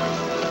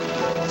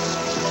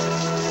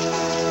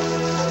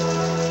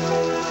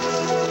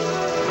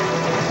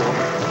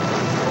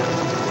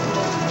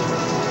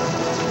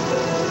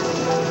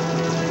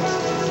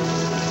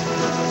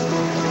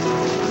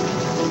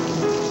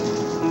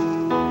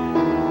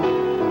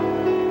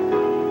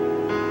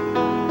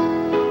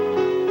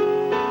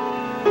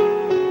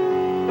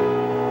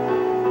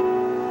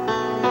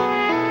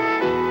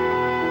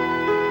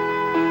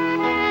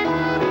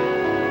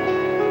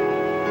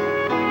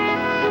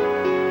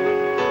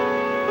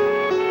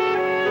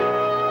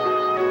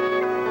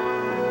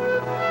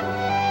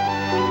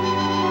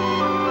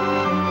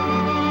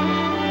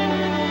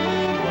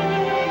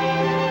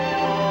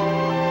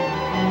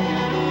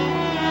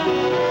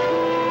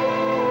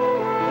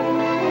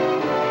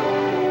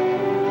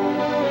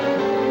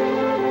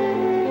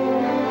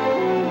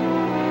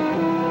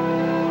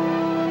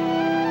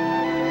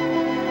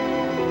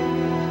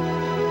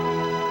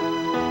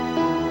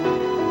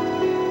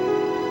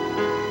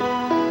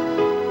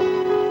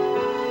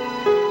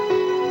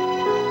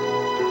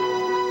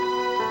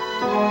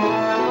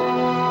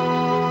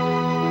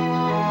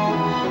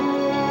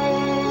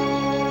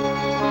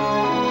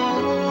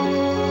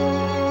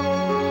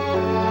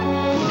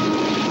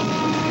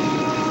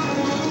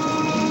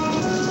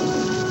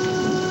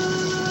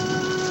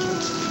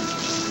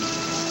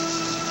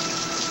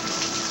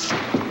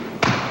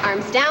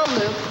 Arms down,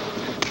 Luke.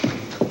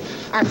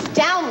 Arms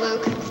down,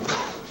 Luke.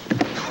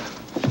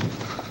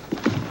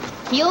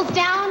 Heels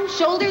down,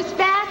 shoulders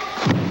back.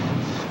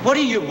 What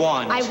do you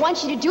want? I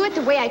want you to do it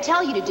the way I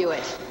tell you to do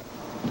it.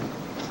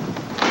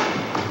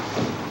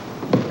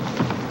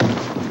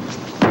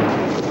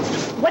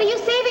 What are you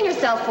saving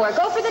yourself for?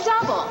 Go for the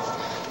double.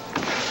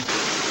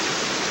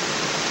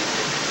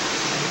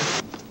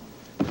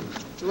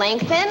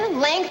 Lengthen,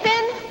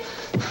 lengthen.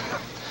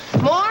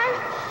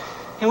 More.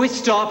 Can we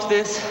stop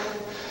this?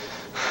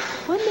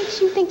 What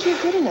makes you think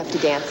you're good enough to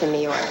dance in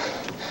New York?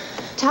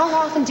 Towel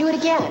off and do it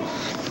again.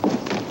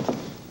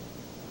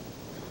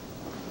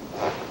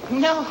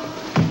 No,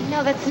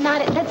 that's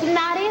not it. That's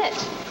not it.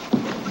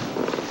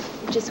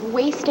 You're just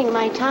wasting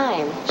my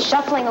time,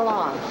 shuffling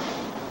along.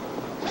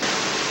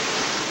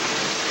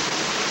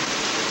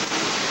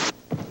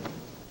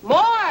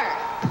 More!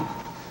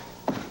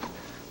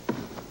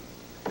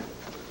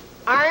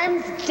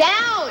 Arms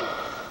down!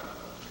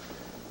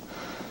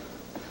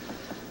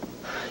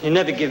 You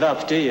never give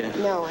up, do you?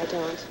 No, I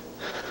don't.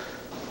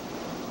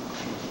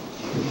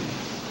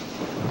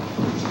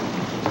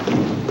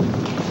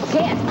 Okay,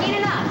 that's clean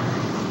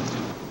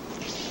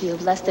enough. You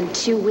have less than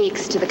 2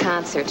 weeks to the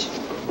concert.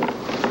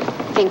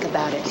 Think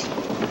about it.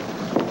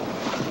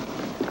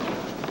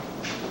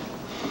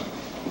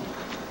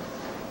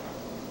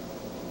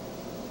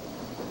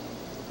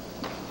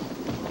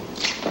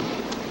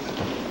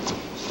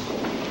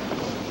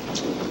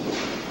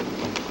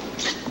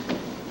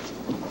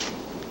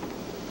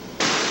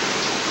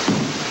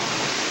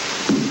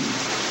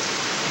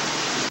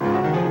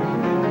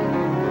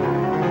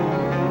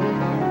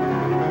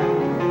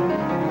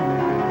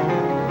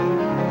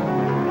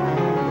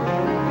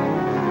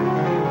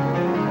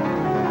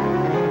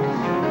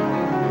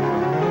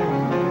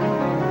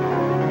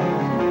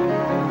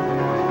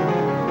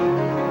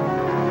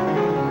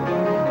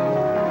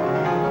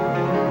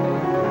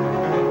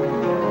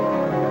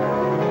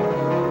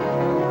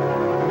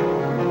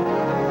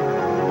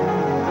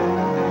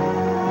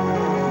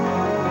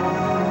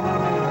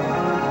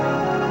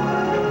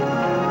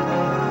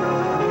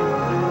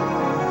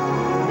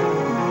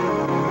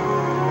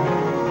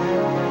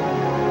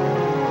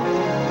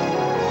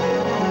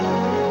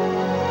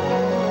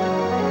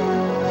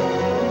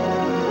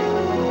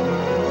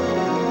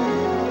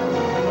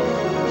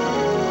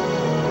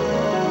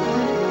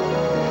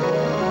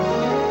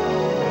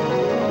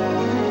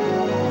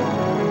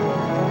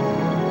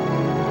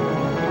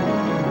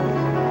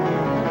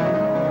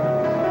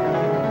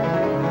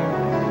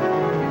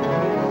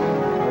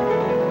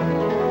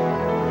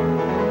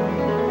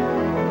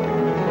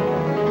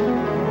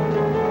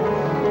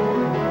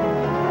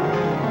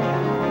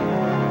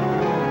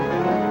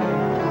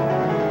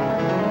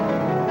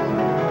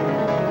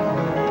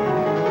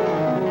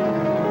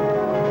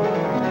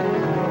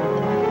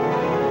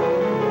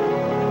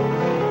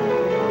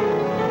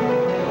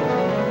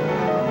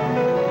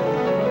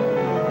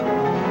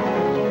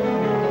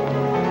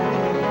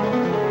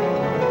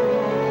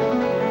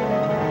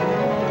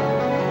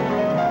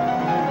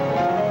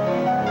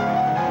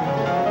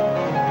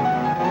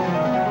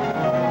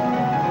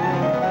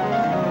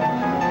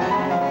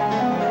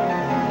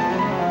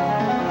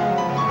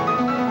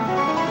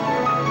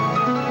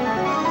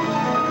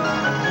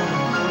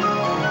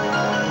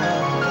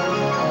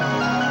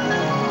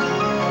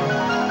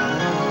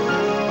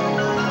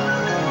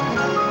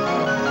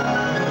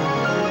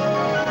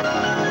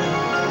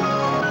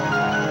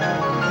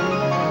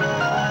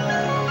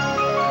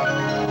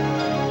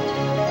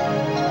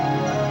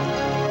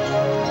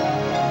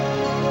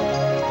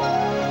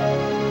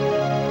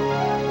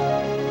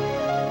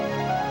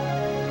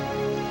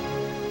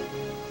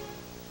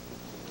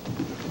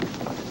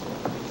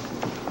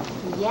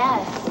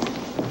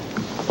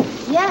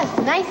 Yes,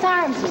 nice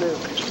arms, Luke.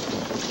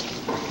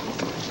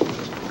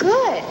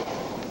 Good.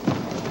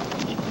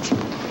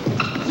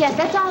 Yes,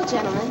 that's all,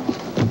 gentlemen.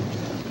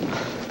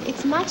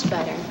 It's much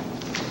better.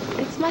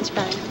 It's much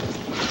better.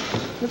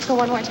 Let's go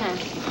one more time.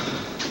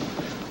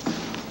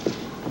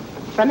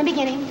 From the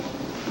beginning.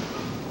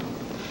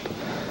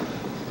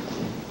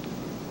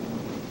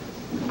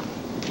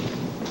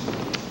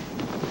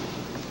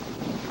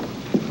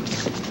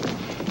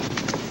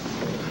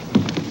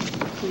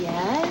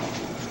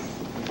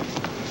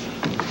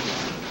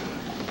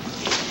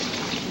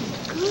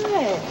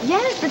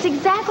 Yes, that's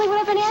exactly what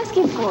I've been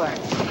asking for.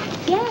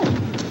 Yeah,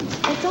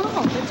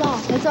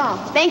 that's all.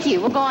 Thank you.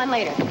 We'll go on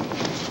later.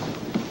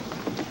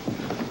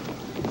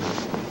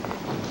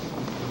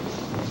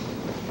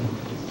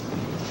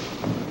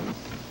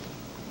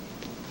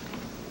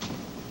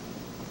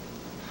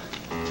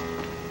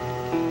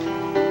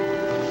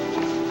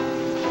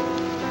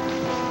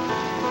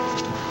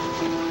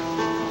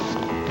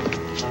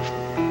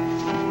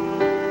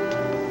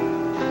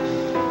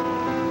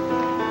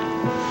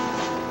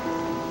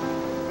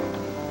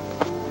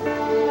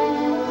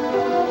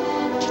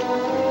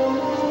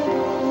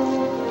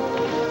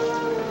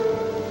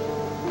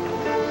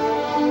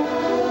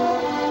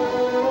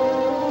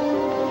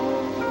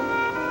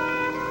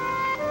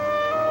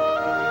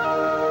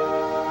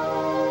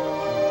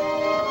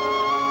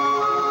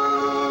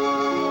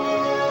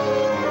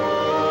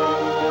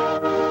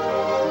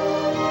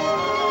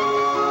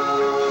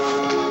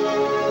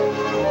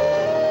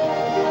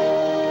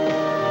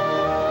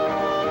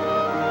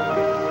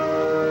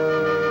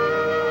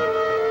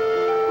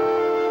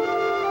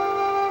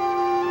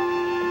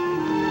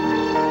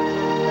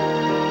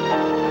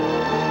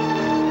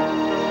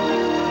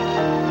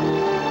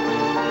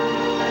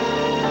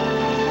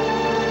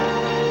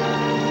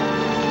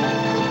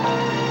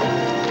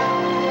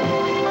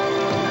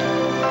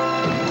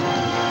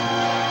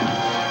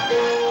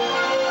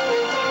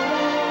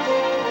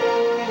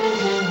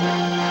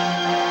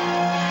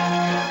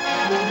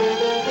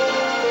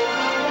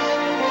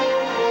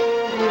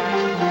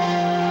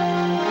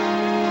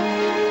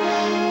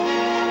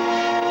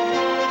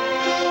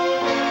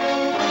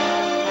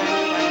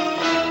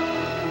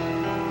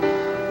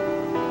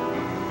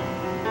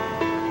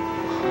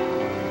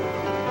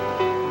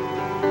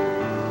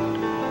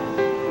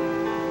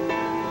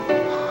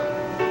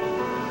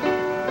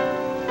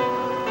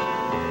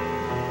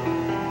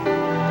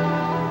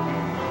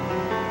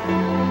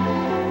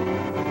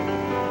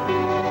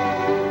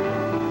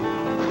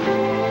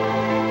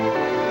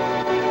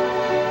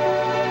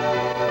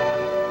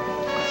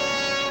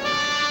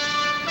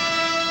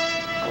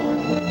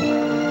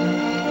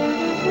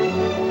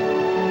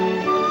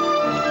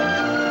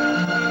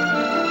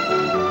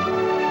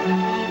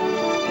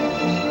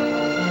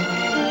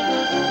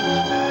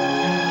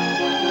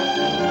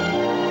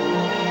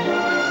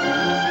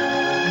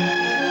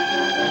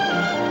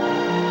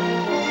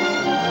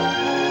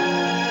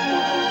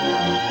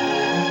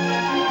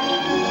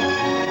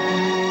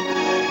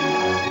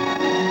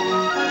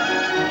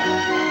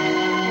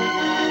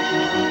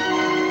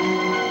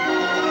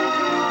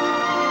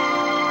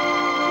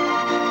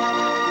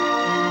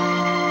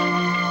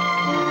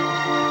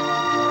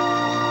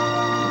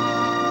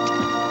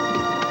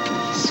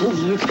 So,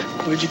 Luke,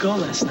 where'd you go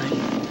last night?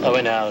 I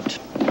went out.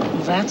 Well,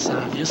 that's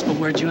obvious, but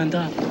where'd you end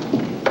up?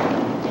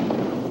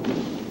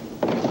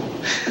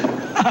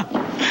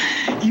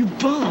 You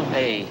bum.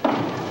 Hey.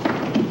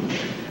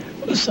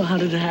 So how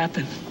did it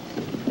happen?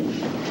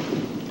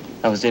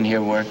 I was in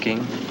here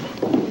working.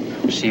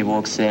 She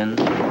walks in.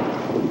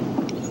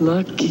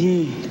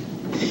 Lucky.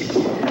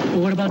 Well,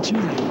 what about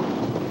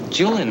Julie?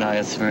 Julie and I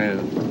are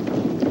through.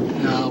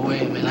 No,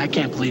 wait a minute. I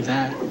can't believe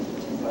that.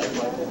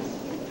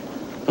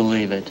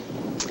 Believe it.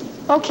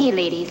 Okay,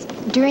 ladies.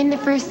 During the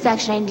first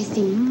section, I need to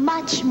see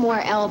much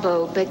more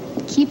elbow, but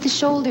keep the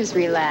shoulders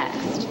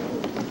relaxed.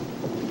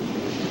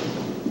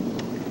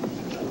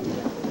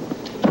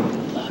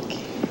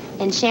 Lucky.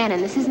 And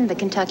Shannon, this isn't the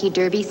Kentucky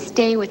Derby.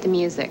 Stay with the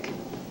music.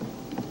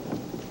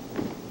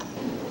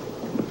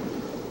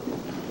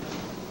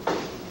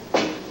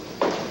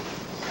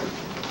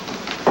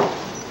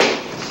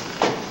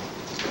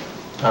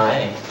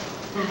 Hi.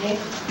 Hi.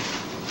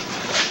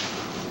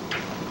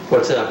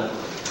 What's up?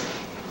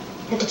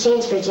 Have to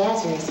change for a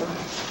jazz rehearsal.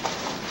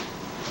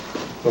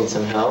 Need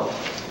some help?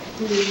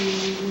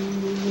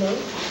 No.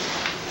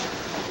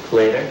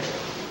 Later?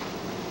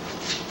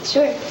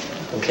 Sure.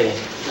 Okay.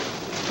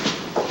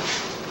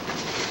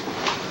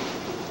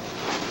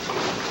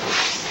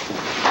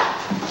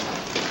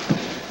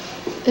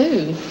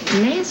 Ooh,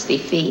 nasty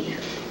feet.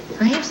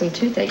 I have some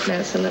toothache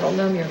medicine that'll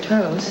numb your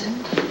toes.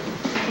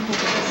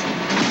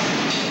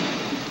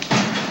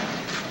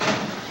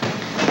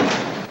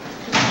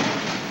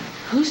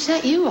 Who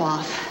set you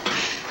off?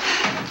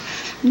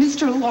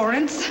 Mr.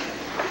 Lawrence.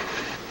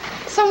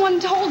 Someone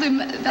told him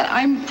that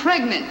I'm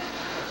pregnant.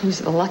 Who's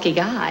the lucky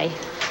guy?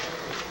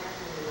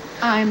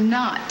 I'm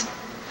not.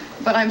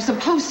 But I'm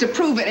supposed to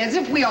prove it, as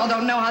if we all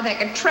don't know how that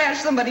could trash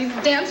somebody's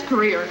dance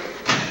career.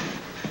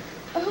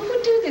 Who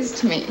would do this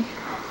to me?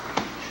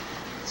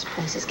 This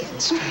place is getting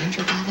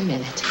stranger by the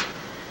minute.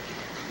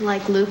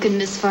 Like Luke and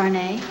Miss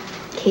Varney.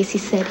 Casey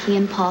said he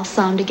and Paul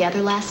sung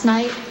together last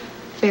night.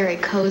 Very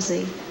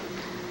cozy.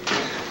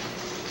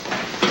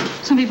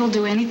 Some people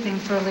do anything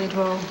for a lead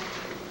role.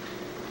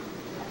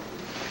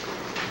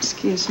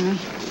 Excuse me.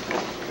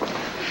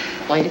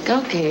 Way to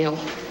go, Gail.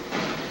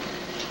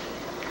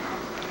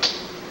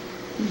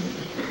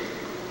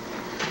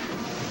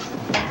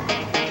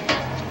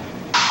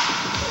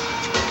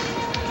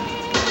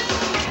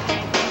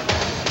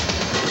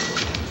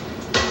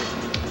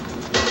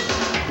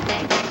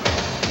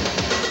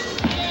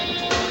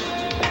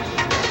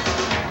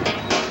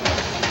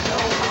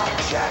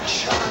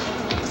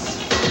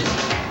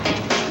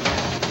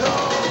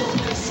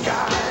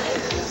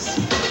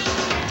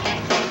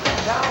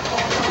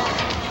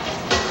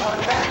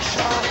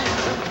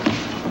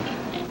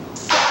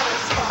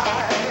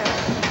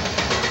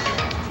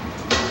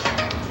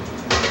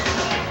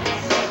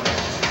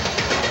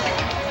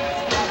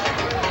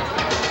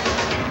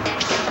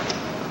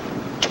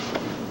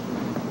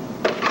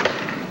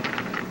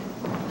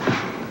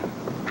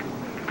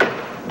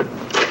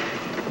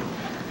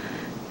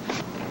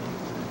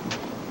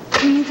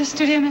 The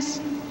studio, Miss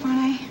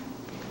Varney?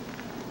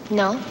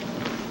 No.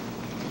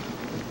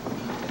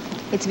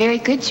 It's very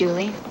good,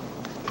 Julie.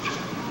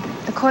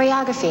 The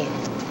choreography.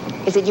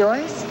 Is it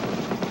yours?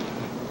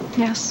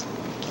 Yes.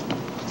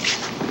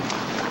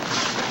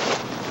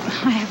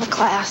 I have a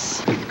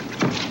class.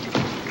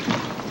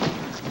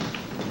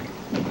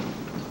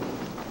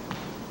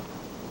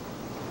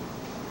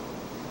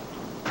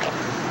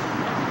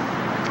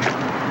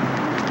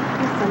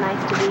 It's so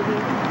nice to be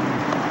here.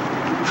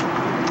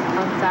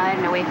 Outside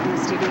and away from the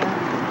studio.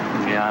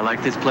 Yeah, I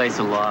like this place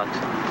a lot.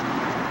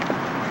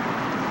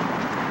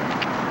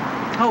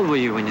 How old were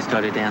you when you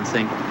started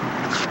dancing?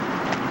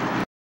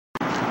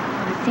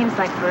 It seems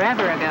like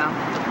forever ago.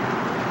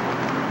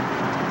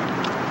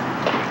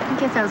 I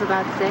guess I was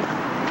about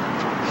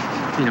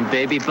 6. You know,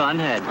 baby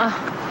bunhead. Oh.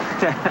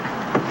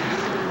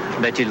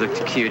 Bet you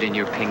looked cute in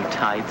your pink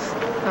tights.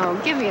 Oh,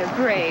 give me a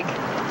break.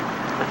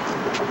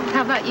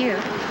 How about you?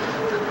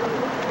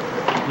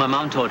 My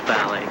mom taught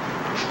ballet.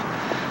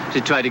 She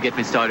tried to get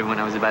me started when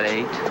I was about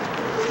 8.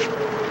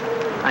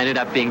 I ended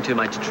up being too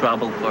much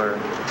trouble for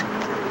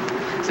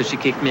her. So she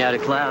kicked me out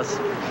of class.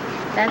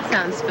 That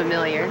sounds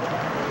familiar.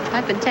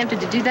 I've been tempted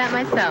to do that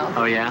myself.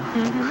 Oh, yeah?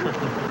 Mm-hmm.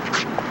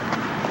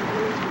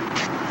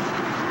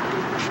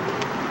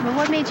 Well,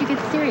 what made you get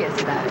serious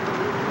about it?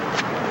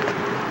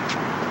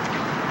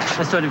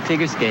 I started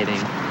figure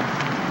skating.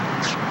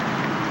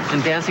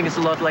 And dancing is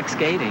a lot like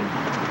skating.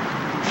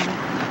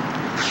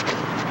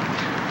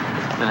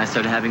 And I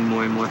started having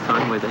more and more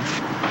fun with it.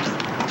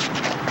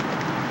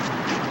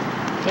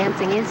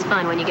 Dancing is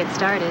fun when you get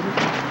started.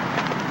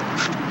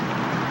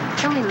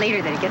 It's only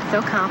later that it gets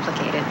so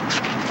complicated.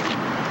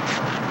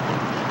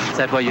 Is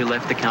that why you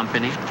left the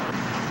company?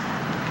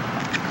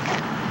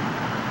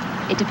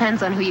 It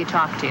depends on who you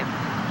talk to.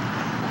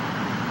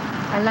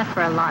 I left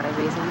for a lot of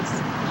reasons.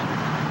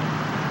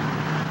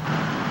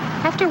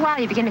 After a while,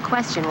 you begin to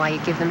question why you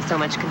give them so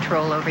much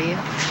control over you.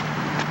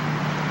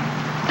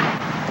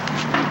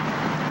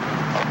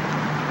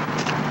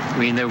 You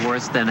mean they're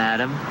worse than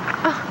Adam?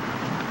 Oh,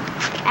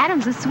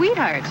 Adam's a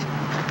sweetheart.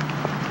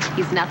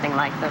 He's nothing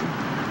like them.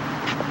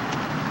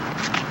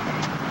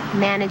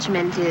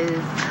 Management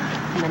is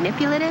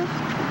manipulative,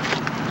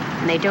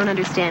 and they don't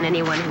understand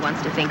anyone who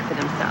wants to think for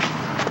themselves.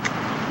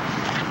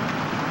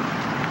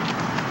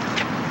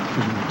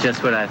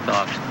 Just what I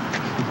thought.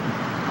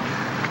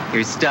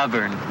 You're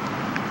stubborn.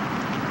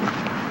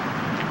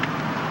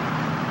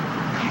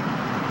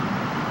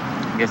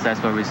 I guess that's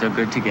why we're so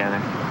good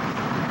together.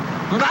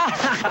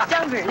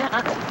 Stubborn,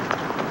 huh?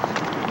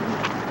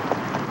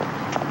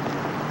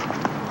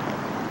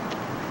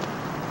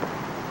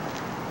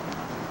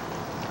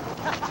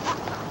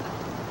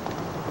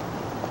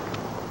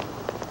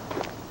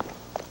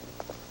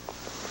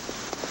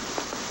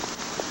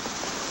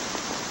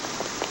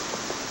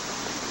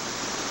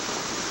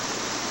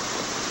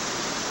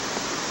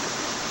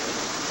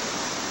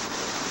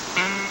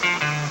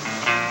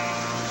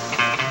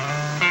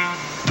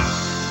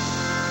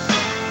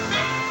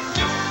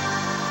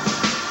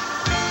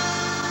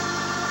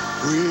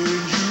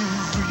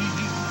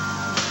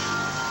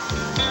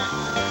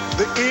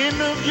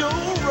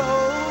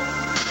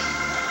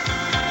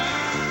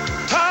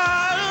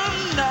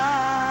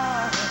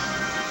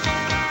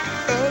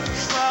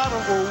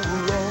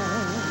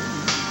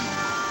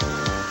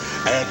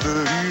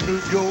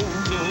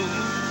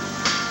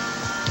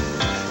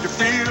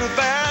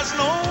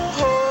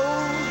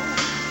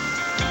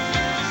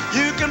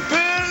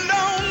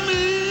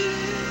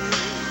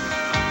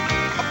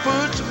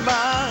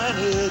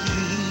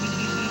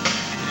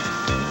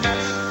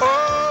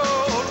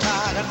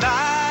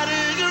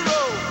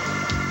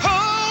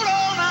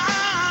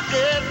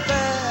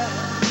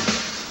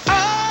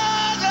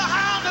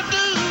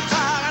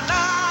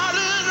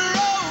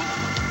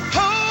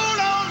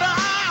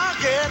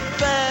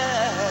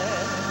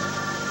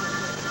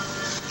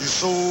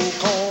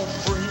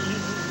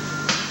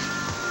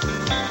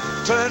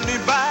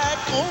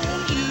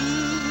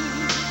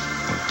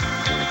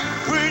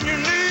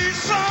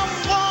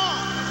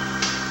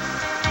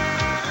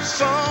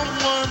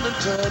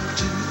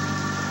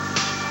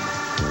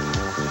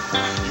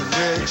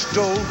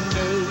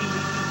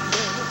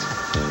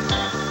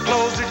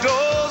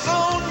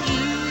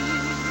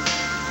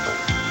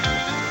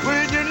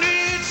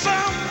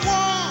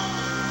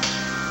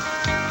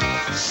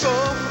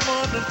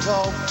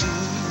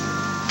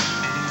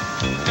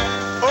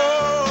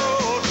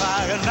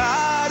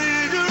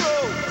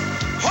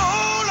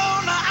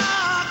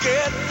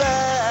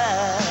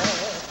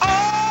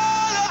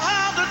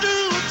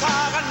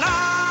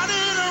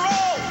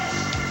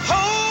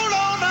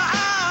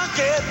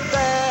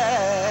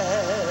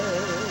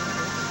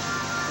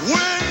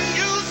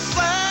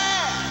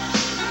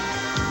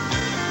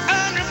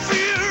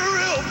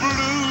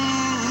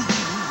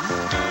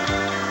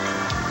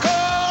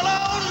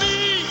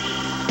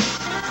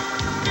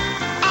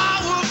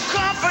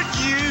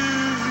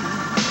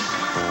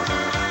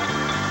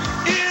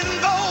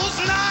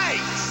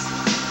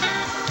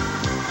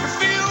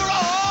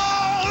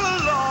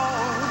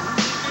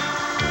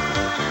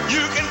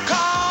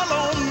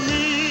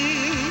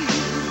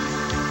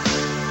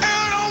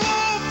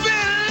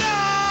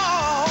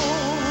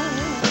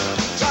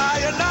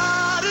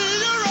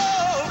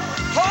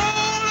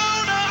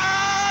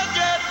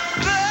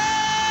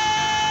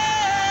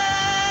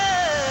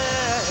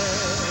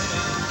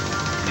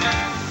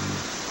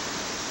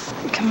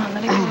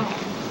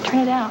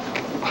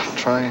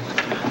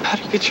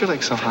 Get your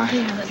leg so high.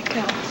 Yeah, let it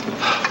go.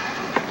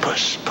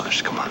 Push,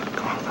 push. Come on,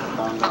 come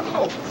on.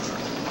 Oh.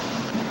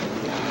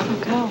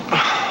 Go.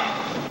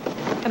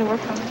 Gotta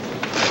work on it.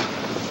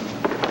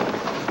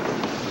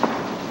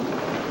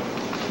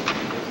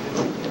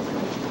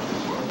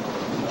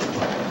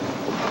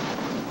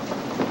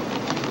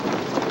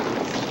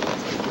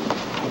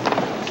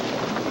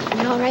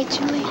 You all right,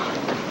 Julie?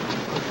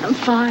 I'm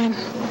fine.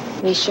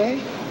 Are you sure?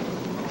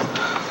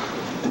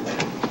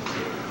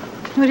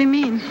 What do you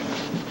mean?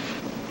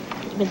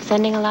 Been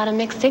sending a lot of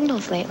mixed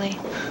signals lately.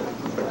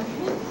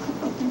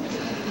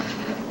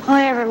 All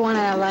I ever wanted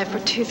out of life were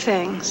two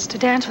things: to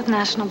dance with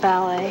National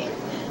Ballet,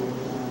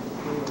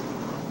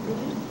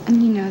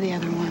 and you know the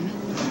other one.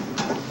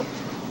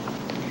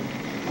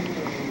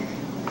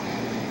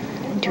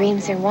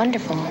 Dreams are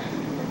wonderful,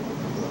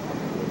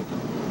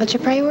 but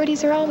your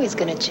priorities are always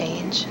going to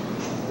change.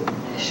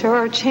 Sure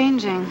are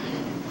changing.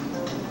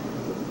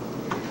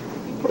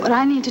 But what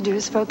I need to do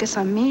is focus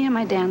on me and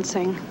my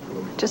dancing.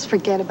 Just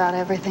forget about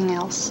everything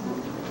else.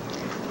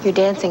 Your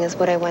dancing is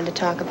what I wanted to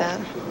talk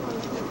about.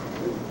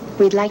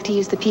 We'd like to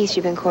use the piece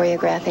you've been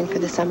choreographing for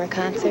the summer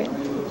concert.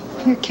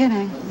 You're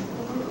kidding.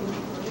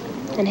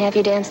 And have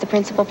you dance the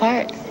principal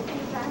part.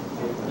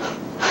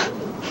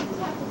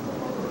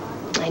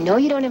 I know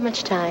you don't have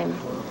much time,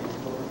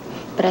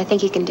 but I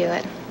think you can do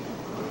it.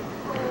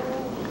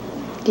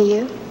 Do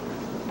you?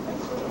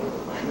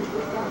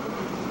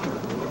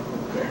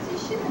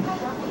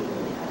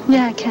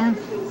 Yeah, I can.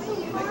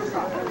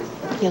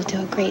 You'll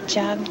do a great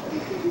job.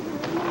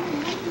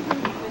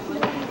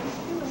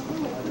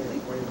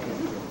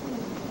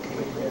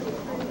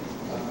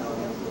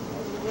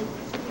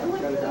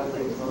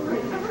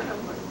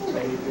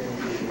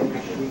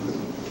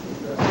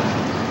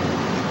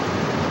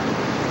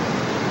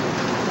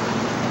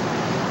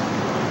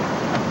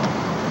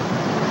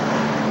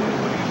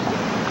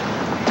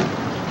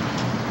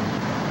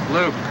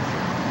 Luke.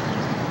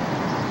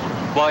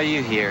 Why are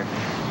you here?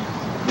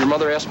 Your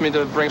mother asked me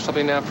to bring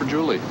something down for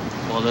Julie.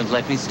 Well, don't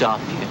let me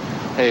stop you.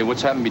 Hey,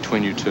 what's happened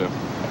between you two?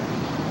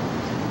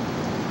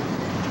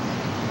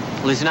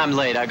 Listen, I'm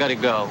late. I gotta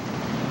go.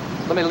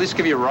 Let me at least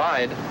give you a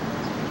ride.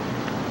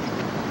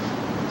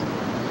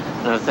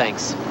 No,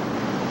 thanks.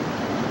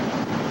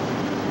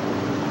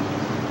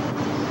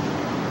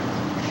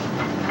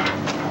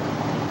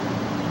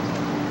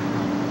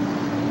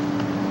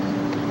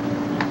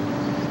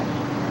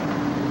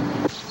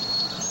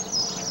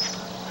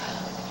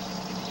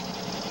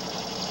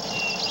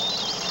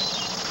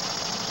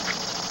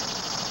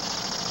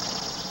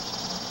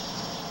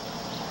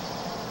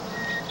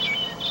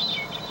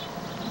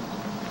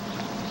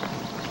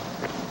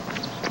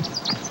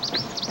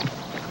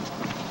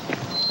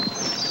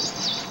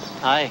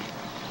 Hi.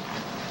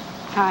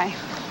 Hi.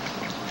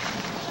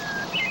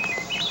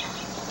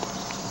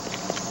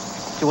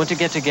 Do you want to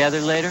get together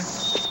later?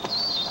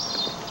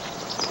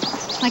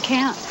 I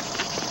can't.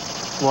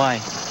 Why?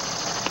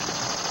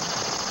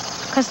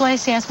 Because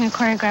Lacey asked me to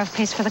choreograph a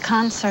piece for the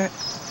concert.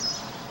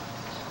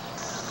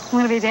 I'm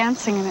going to be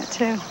dancing in it,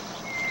 too.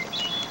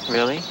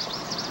 Really?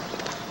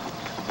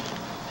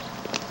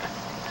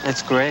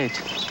 That's great.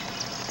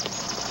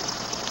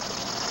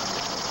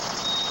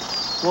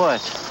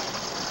 What?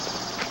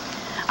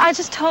 I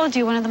just told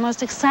you one of the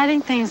most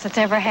exciting things that's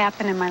ever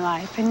happened in my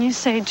life. And you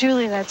say,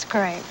 Julie, that's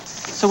great.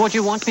 So what do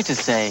you want me to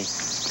say?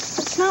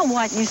 It's not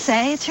what you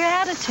say, it's your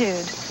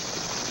attitude.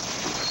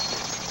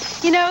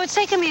 You know, it's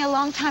taken me a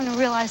long time to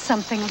realize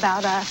something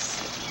about us.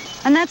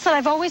 And that's that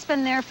I've always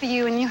been there for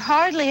you, and you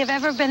hardly have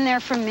ever been there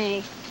for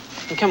me.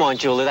 Come on,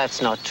 Julie,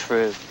 that's not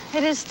true.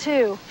 It is,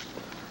 too.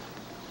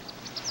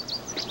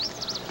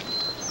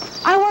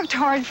 I worked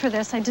hard for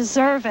this. I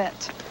deserve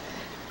it.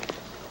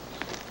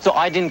 So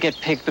I didn't get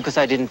picked because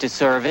I didn't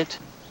deserve it?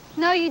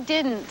 No, you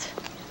didn't.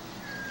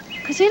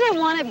 Because you didn't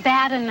want it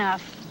bad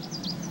enough.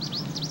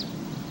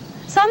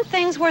 Some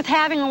things worth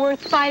having are worth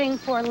fighting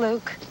for,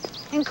 Luke,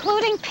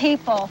 including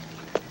people.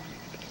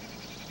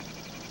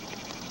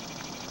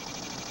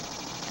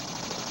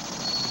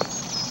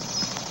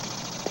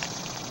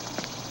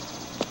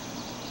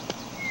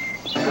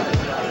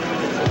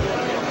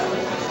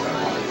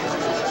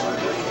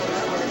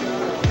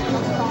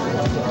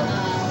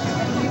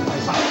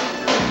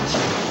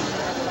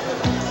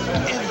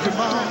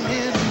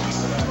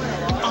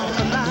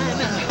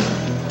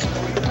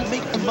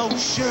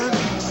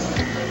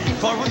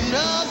 For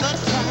another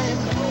time,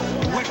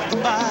 work the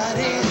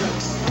body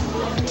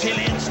till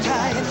it's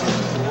tight.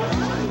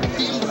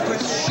 Feel the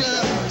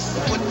pressure,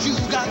 what you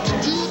got to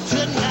do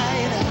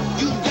tonight.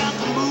 You got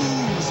the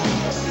moves,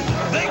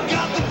 they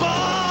got the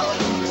ball.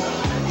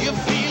 You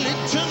feel it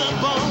to the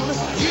bone,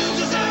 you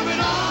deserve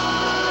it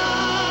all.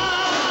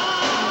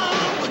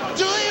 But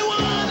do you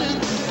want it?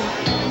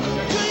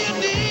 Do you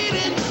need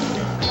it?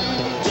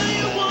 Do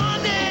you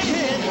want it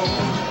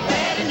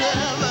bad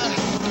enough?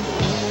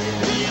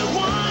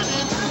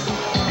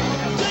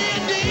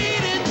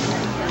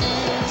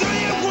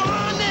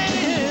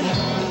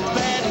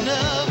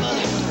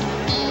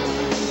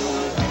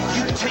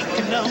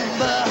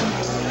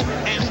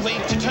 And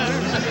wait to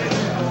turn.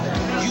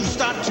 You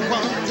start to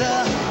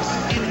wonder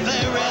if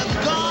they're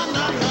ever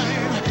gonna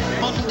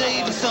learn.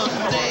 Monday to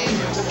Sunday,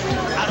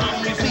 out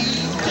on your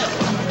feet.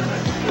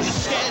 You're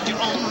scared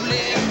you're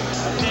only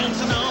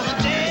dancing on a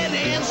dead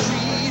end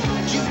street.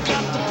 You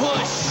got the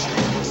push,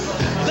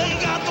 they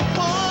got the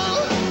pull.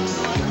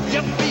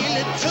 You feel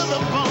it to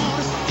the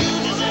bone. You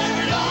deserve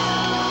it all.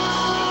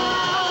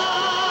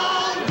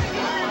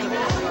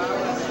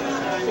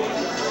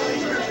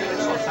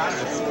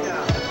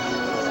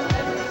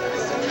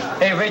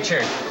 Hey,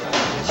 Richard.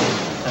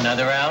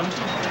 Another round?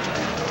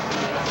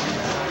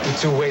 You're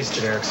too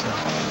wasted, Erickson.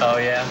 Oh,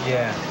 yeah?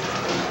 Yeah.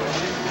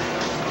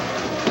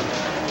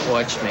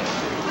 Watch me.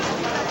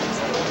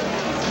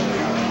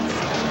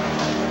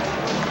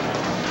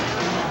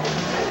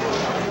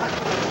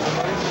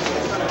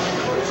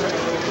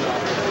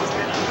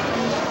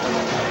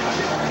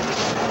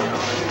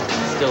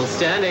 Still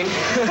standing.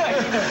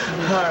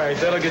 All right,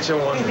 that'll get you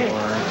one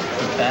more.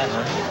 That,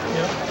 huh?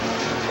 Yep.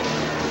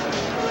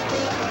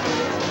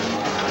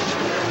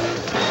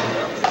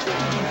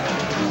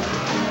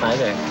 Hi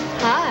there.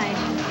 Hi.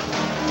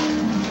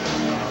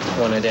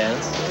 Want to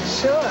dance?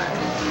 Sure.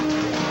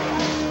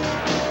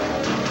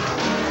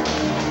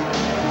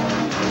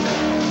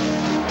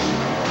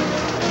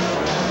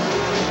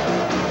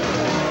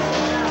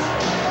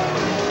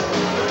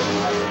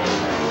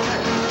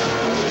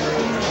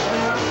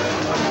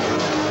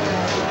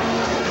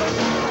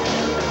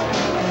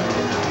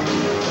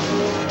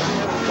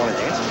 Want to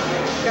dance?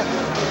 Yeah.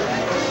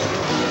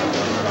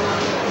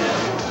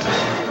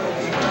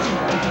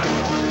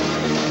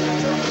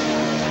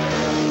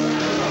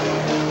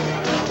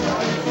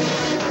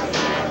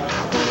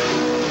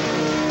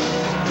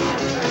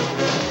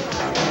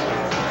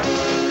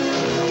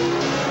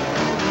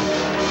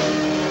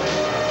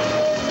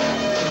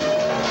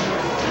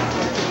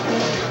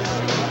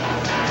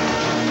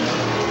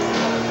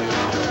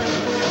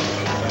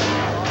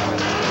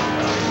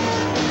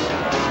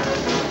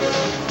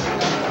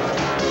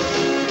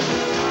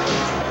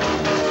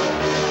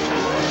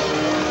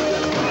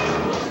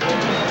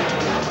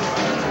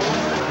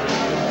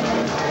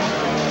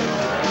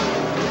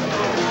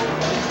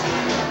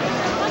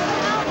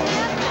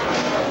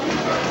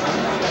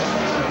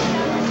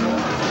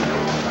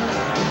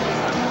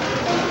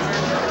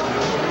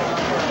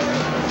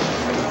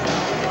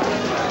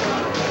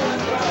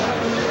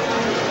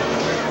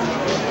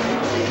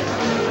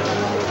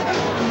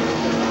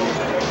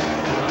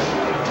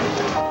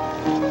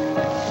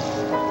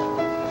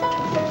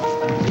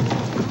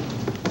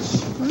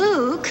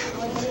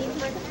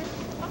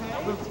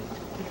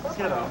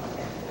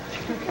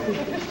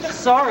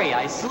 sorry,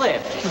 I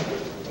slipped.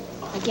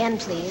 Again,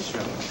 please.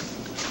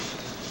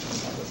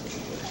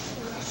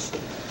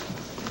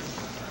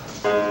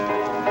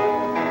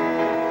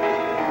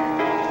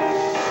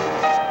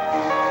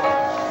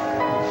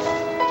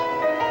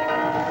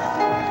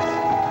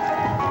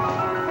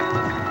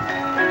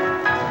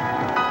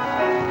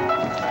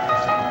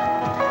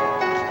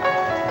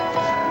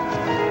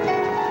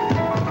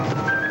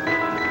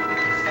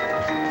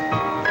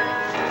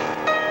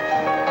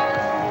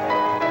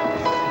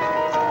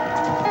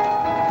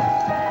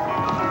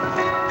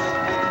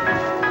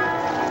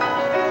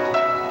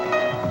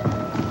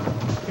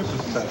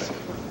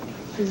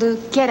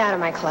 Luke, get out of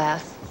my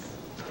class.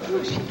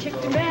 Oh, she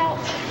kicked him out.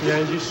 Yeah,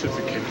 you should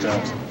be kicked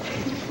out.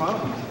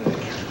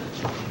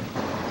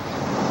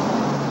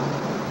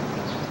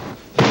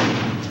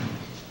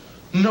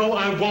 No,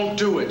 I won't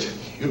do it.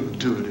 You'll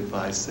do it if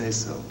I say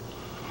so.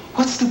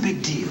 What's the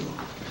big deal?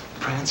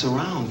 Prance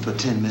around for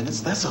 10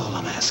 minutes, that's all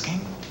I'm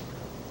asking.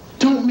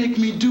 Don't make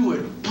me do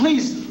it.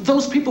 Please,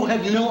 those people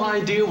have no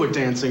idea what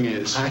dancing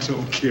is. I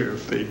don't care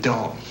if they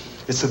don't.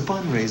 It's a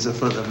fundraiser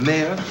for the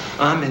mayor.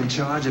 I'm in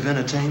charge of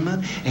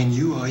entertainment, and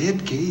you are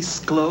it case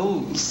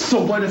closed.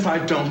 So what if I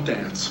don't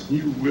dance?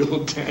 You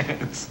will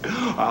dance.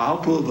 I'll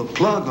pull the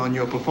plug on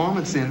your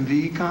performance in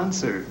the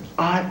concert.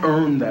 I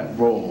earned that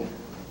role.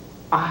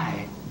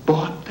 I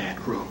bought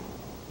that role.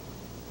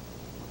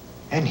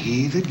 And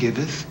he that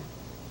giveth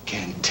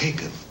can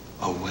taketh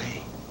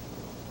away.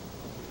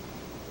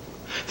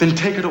 Then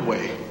take it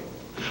away.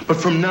 But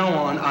from now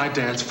on, I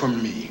dance for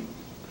me,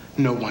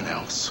 no one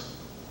else.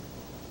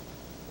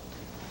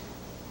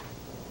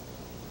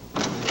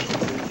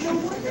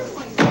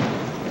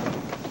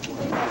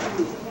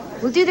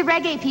 We'll do the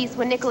reggae piece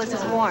when Nicholas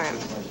is warm.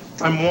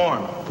 I'm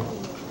warm.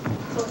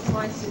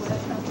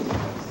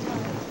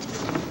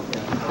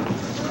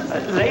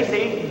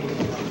 Lacey.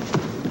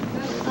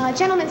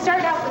 Gentlemen,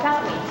 start out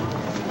without me.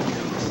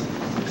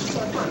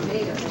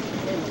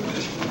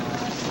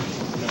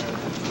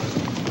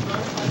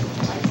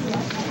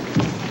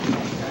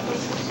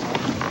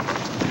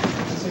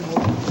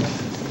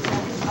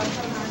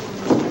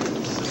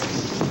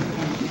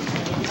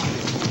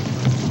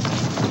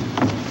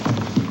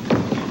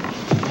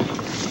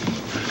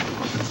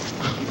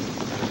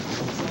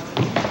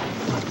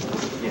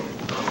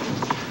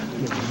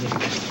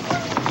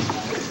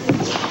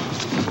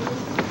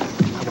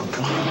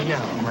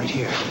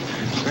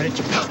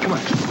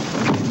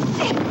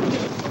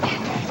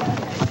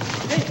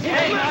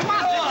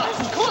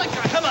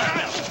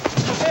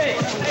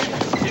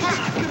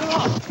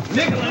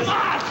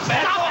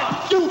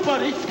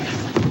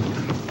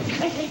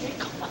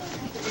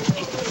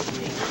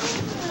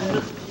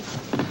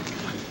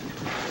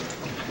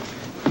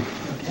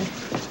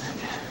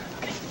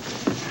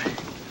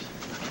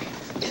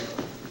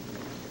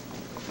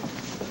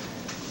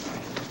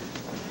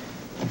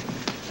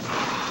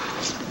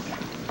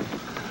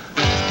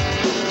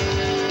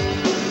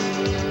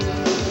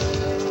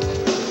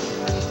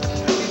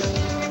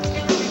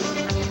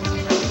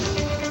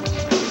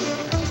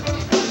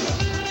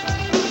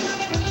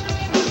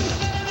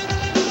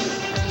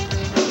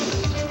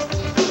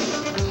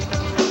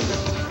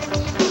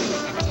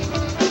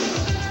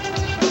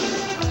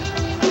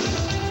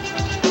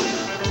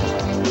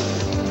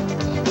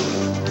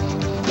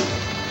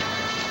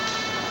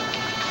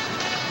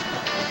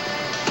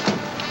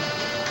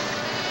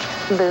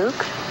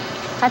 Luke,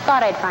 I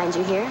thought I'd find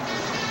you here.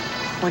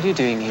 What are you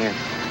doing here?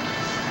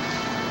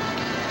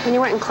 When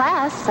you weren't in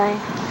class,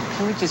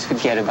 Can we just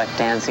forget about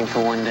dancing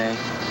for one day?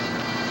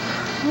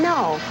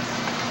 No.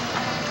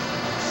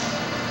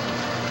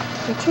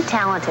 You're too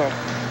talented.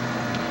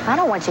 I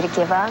don't want you to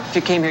give up. If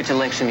you came here to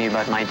lecture me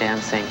about my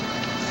dancing,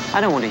 I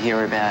don't want to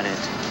hear about it.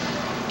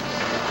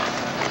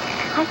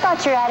 I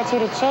thought your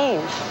attitude had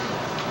changed.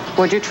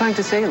 What you're trying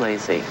to say,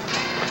 Lacey?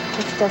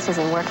 This just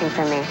isn't working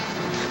for me.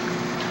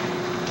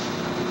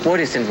 What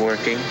isn't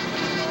working?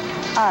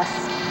 Us.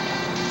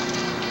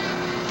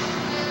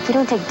 You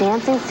don't take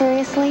dancing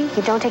seriously.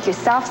 You don't take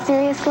yourself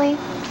seriously.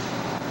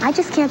 I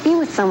just can't be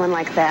with someone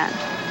like that.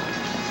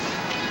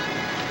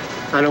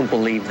 I don't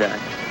believe that.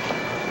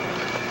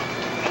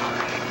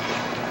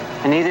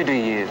 And neither do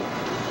you.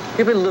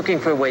 You've been looking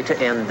for a way to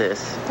end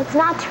this. It's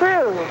not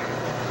true.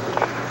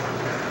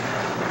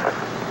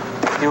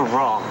 You're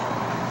wrong.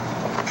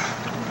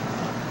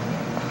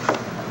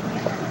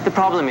 The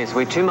problem is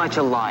we're too much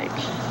alike.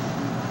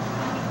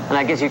 And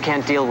I guess you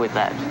can't deal with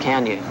that,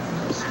 can you?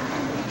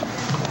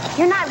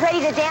 You're not ready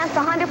to dance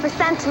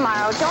 100%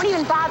 tomorrow. Don't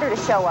even bother to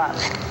show up.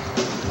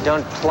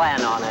 Don't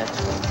plan on it.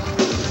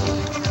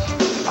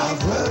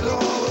 I've read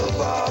all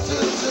about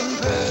it in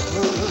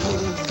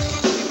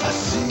papers. I've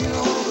seen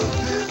all the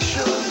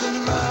pictures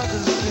in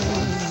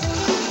magazines.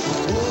 The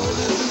world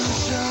is in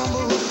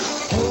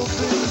shambles. Whole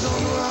things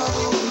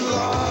unravel.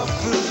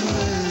 Life is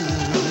mean.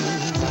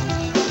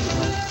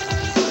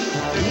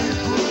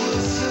 People will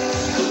say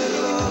they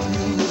love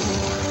you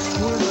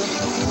when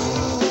they're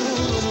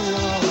fooling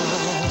around.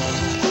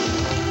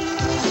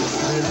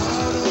 Stay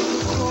out of the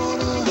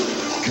corner,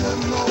 get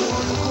no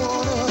one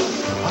corner.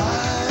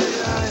 Aye,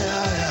 aye,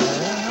 aye.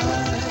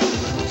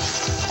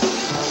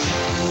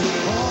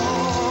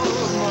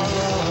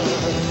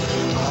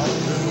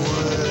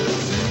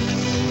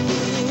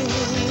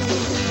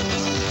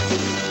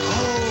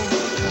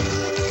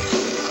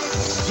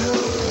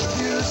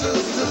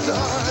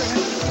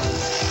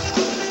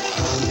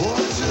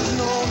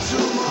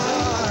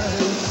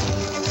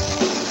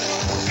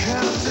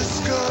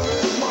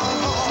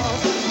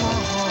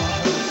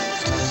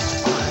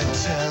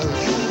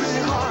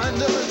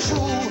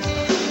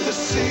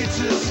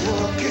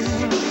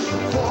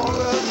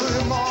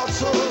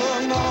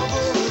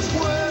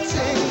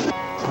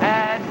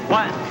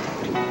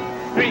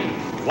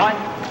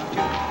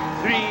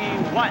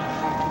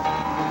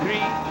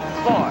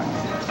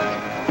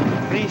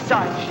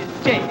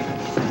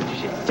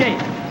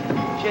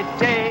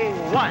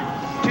 1,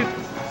 2,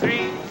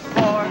 3,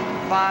 4,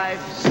 5,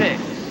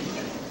 6.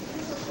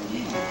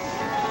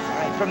 All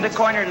right, from the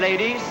corner,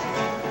 ladies.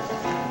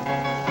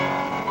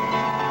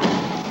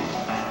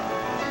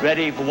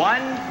 Ready,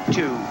 1,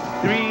 2,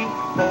 3,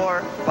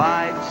 4,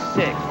 5,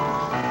 6.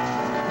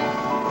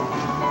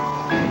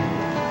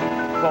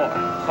 4,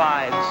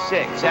 5,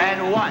 6,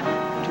 and 1, 2,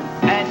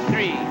 and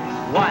 3,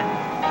 1,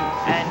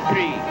 and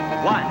 3,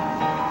 1,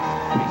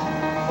 3,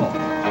 4,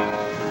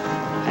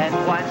 and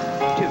 1,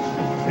 2,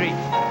 3,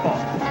 4,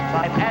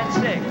 5, and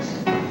 6.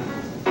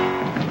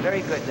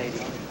 Very good,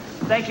 ladies.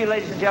 Thank you,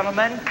 ladies and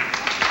gentlemen.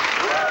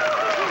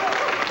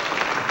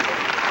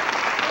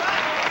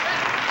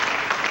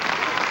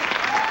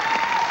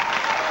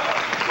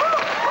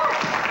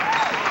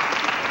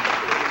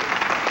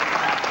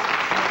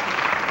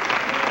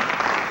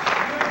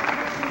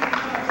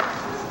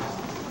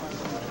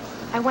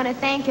 I want to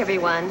thank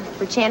everyone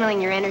for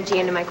channeling your energy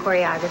into my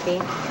choreography.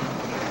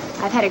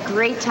 I've had a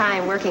great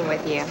time working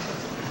with you.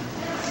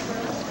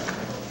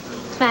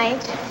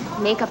 Tonight,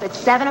 makeup at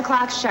 7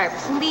 o'clock sharp.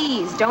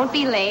 Please, don't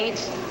be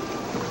late.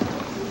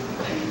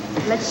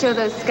 Let's show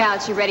those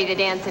scouts you're ready to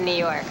dance in New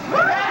York.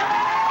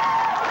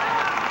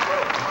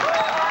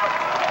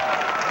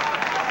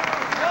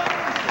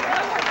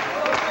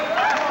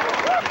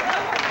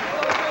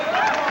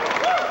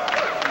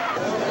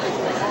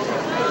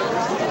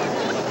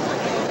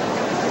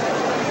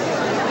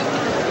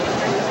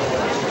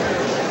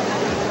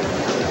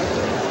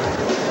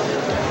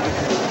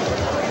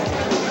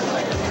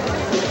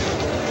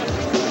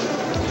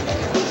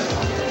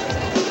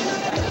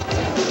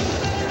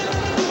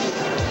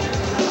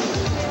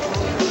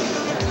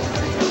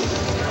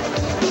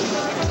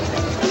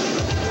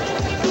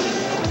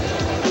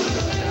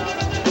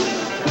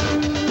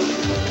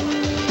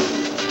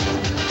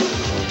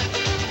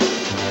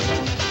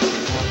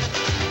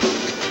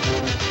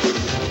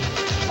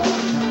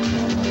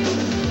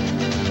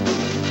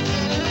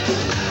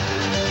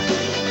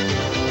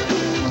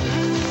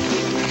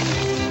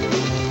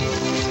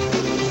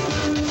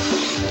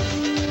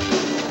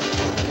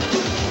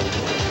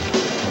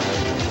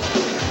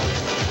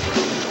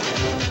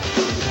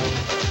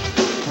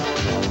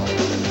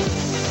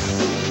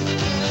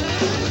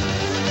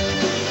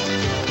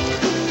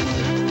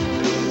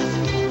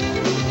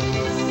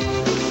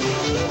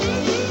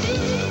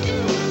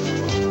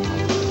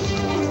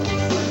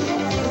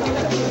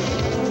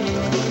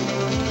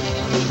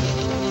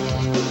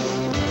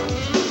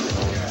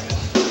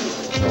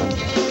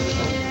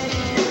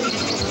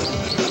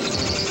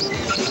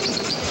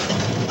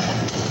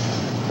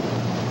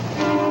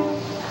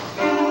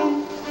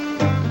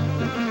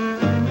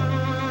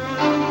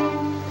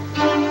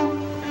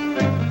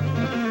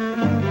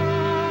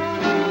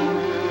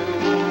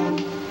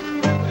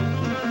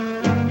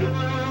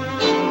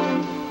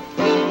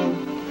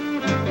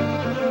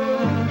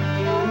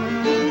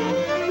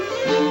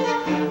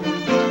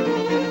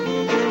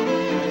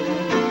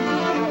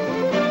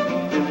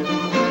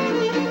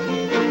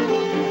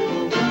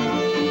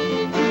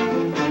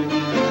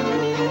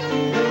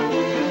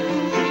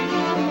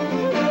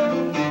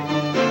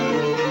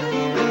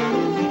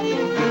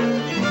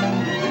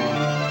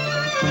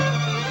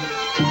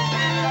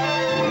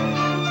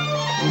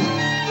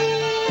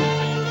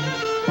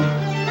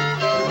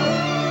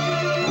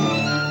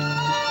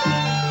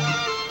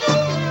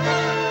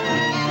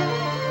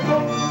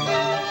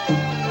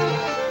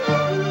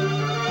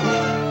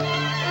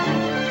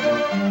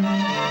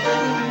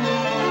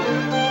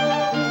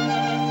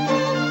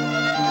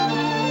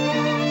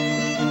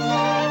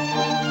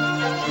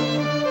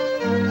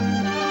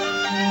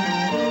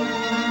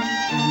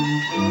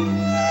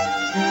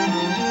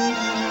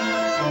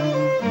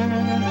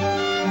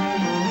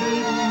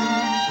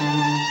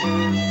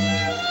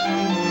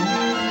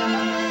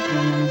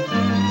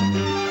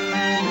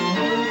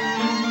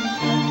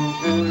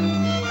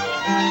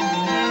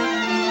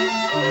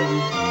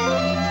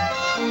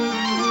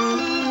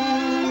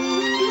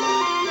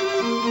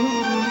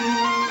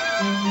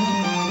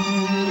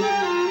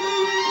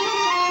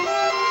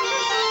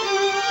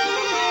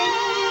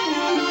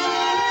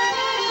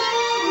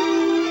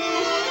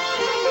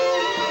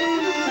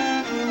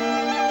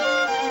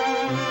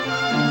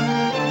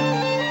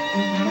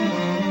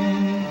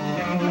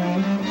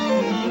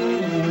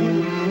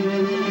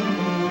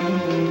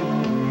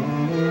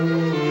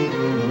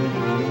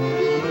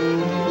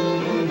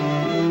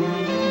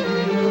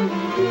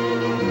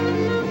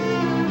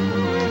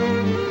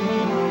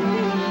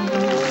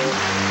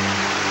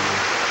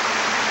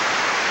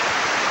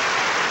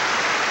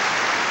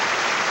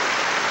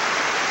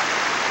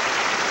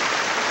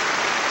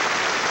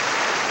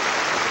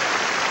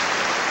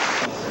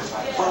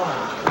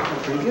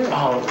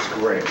 Oh, it was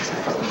great.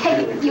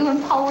 Hey, you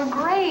and Paul were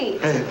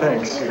great. Hey,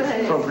 thanks. Good.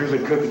 It felt really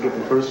good to get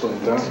the first one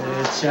done.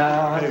 Good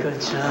job,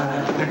 good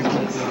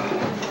job.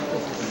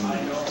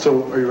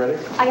 So, are you ready?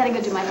 I gotta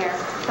go do my hair,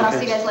 but I'll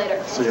see you guys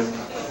later. See ya.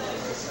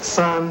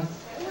 Son,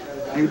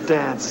 you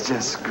dance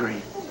just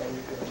great.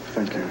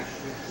 Thank you.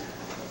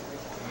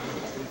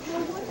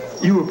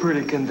 You were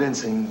pretty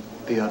convincing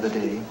the other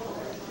day.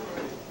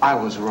 I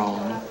was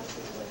wrong.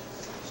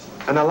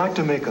 And I'd like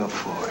to make up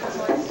for it.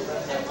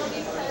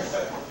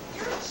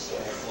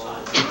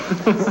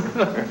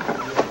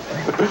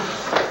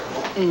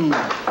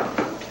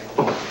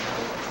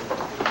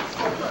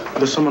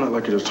 There's someone I'd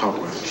like you to talk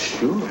with.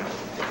 Sure.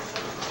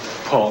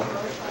 Paul,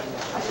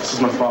 this is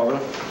my father.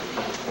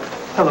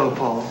 Hello,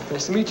 Paul.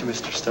 Nice to meet you,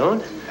 Mr.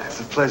 Stone. It's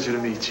a pleasure to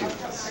meet you.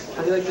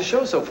 How do you like the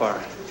show so far?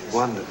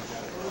 Wonderful.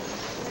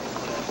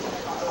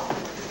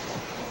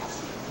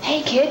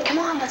 Hey, kid, come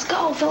on, let's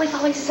go. Philly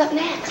Follies is up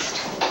next.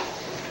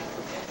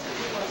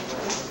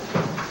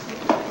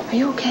 Are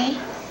you okay?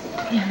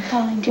 Yeah, I'm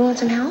fine. Do you want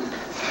some help?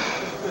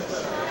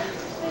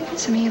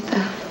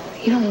 Samantha,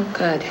 you don't look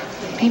good.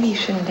 Maybe you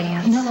shouldn't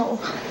dance. No.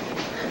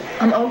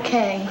 I'm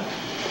okay.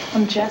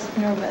 I'm just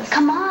nervous.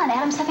 Come on,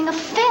 Adam's having a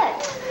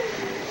fit.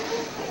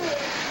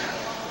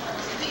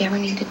 If you ever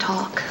need to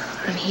talk,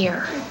 I'm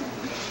here.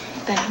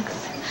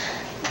 Thanks.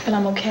 But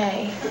I'm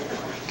okay.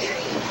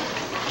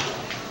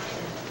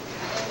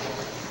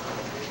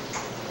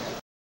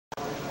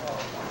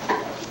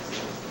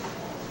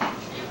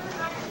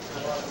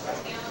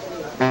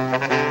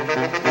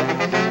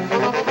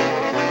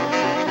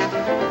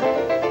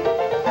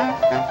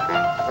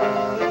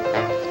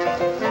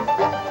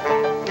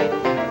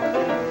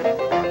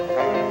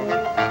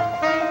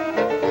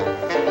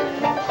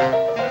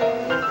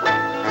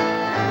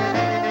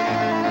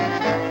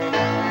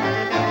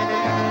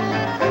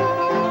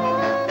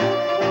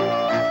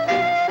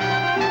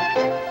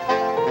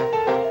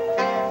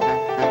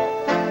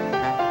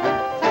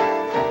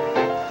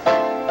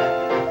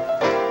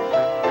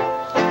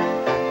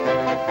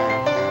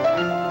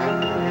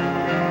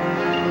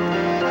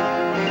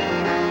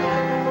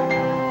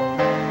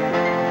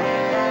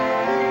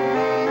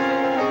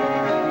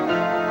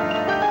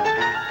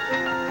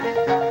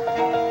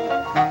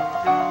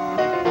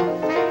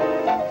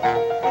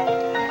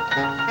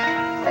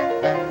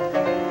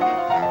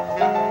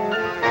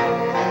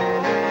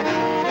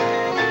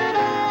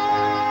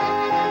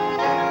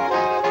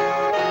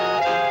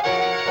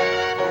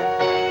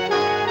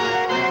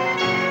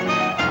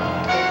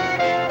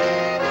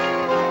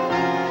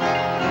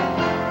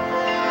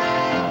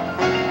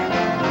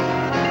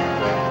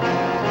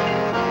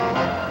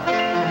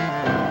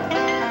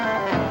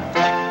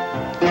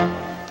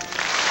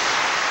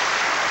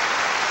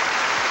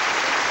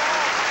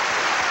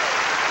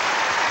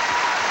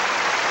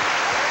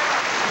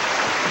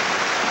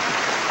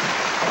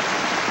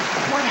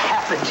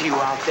 To you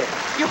out there.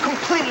 You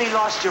completely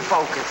lost your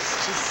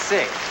focus. She's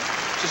sick.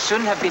 She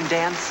shouldn't have been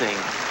dancing.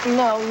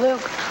 No,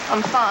 Luke,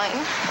 I'm fine.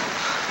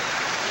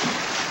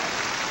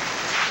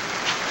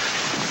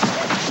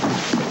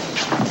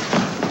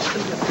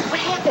 What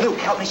happened? Luke,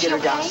 help me get her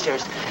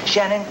downstairs.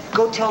 Shannon,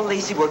 go tell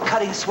Lacey we're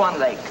cutting Swan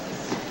Lake.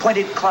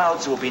 Pointed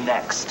Clouds will be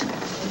next.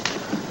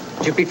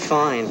 You'll be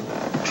fine.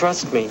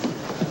 Trust me.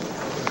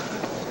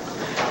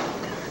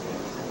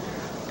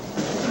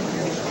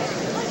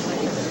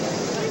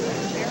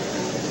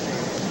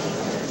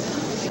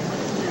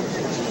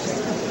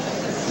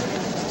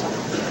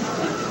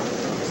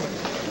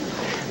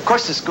 Of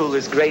course, the school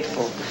is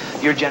grateful.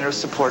 Your generous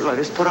support let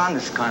us put on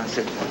this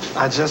concert.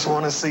 I just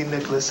want to see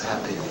Nicholas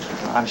happy.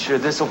 I'm sure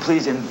this will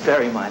please him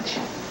very much.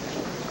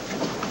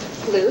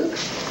 Luke?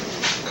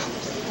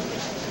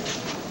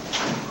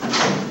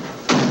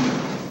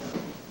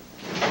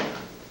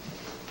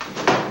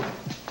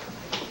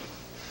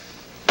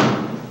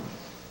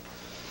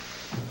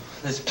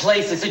 This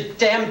place is a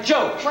damn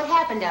joke. What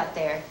happened out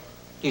there?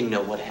 You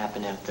know what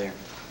happened out there.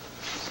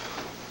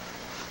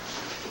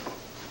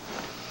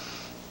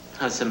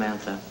 How's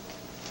Samantha?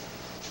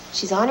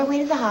 She's on her way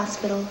to the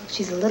hospital.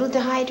 She's a little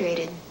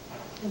dehydrated,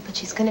 but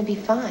she's going to be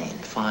fine.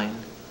 Fine.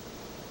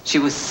 She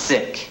was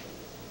sick,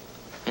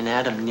 and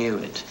Adam knew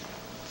it.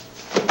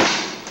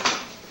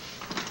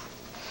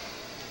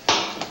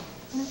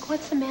 Luke,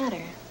 what's the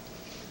matter?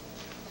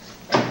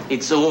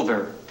 It's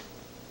over.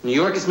 New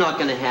York is not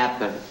going to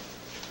happen.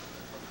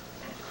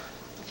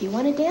 If you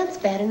want to dance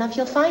bad enough,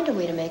 you'll find a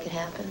way to make it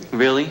happen.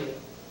 Really?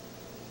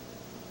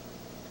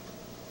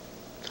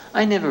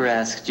 I never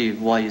asked you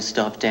why you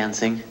stopped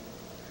dancing.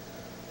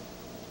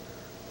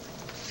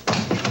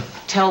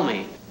 Tell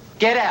me.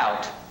 Get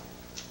out.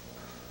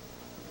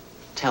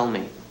 Tell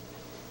me.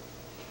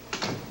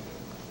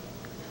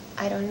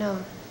 I don't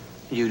know.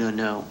 You don't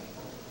know.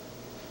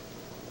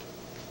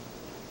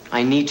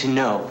 I need to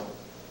know.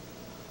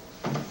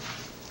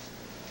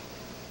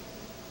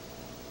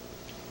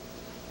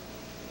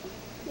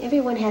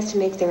 Everyone has to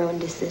make their own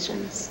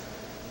decisions.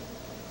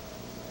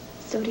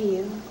 So do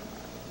you.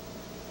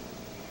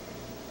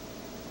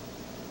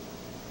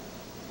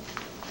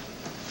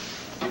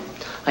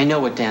 I know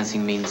what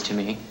dancing means to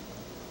me.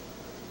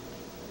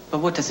 But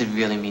what does it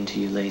really mean to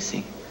you,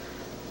 Lacey?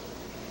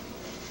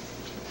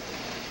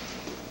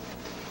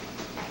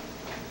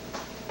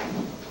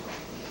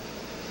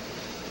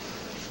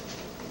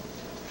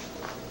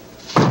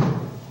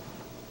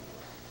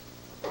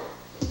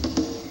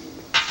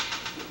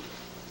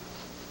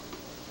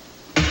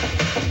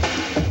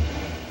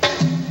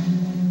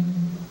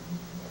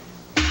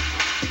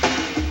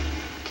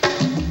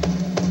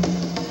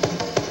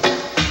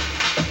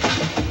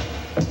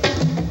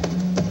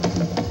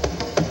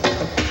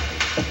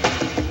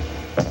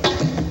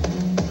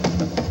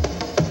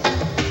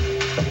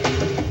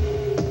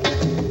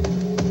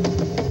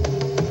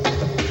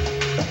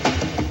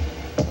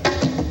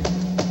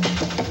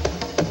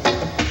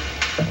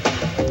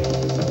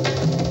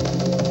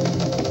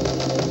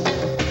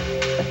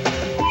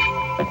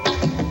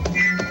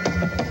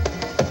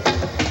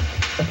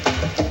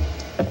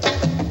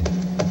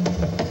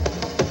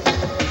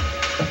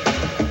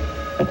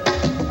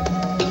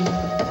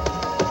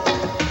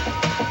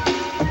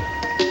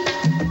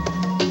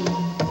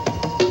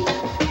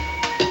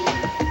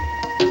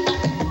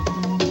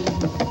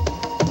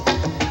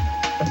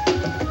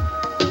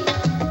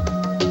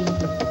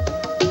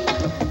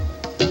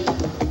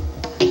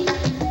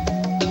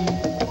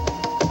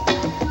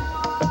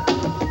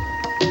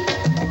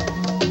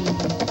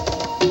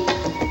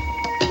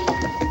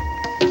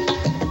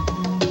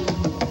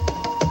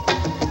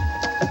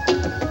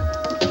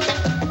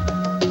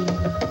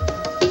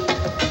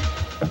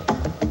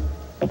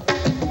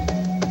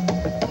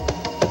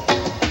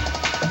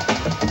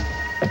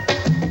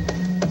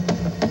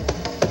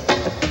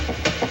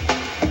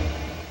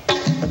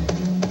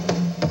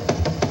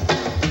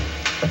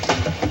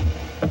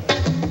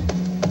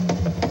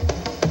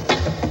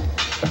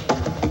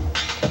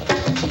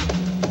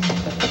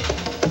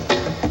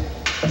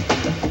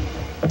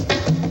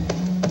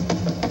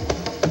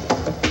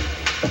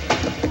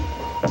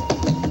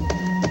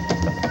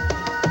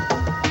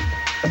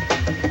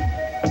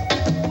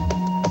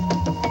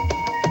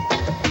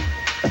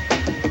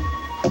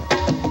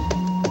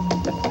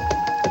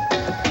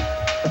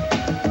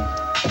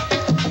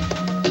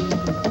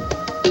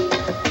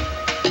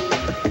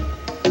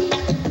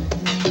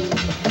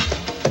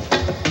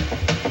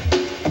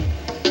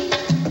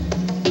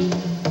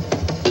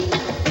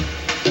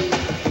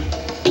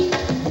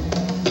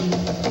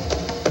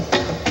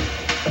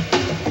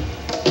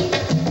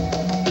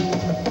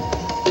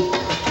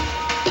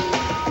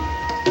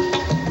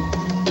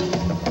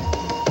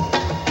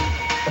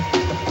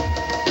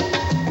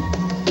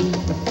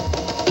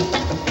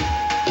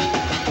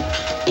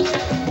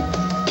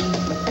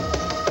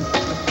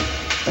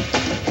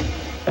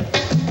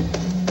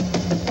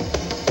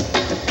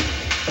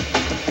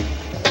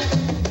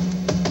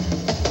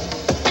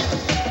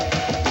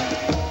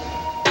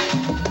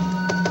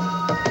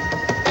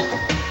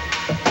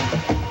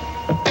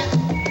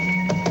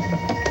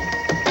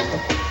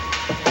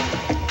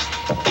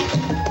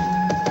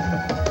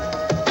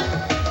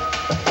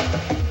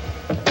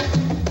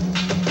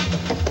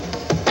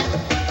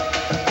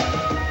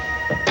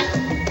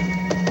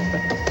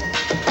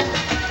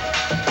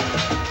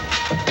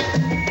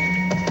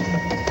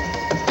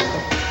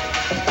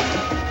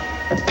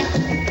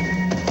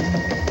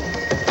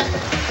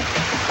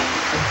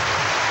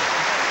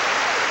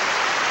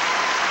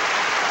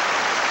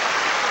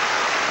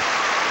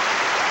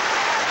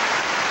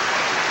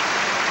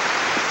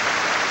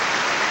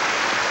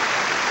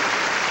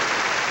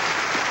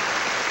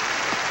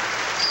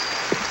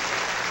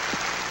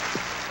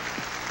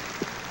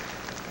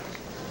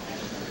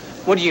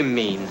 What do you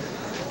mean?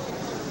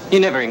 You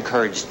never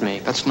encouraged me.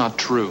 That's not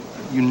true.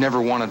 You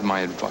never wanted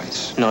my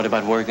advice. Not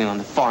about working on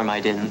the farm, I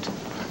didn't.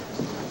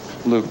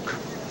 Luke.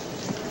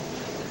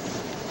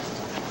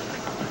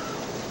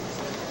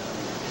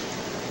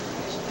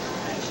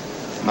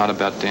 Not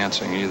about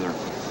dancing either.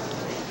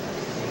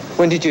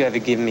 When did you ever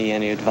give me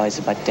any advice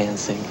about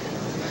dancing?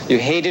 You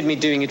hated me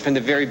doing it from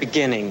the very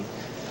beginning.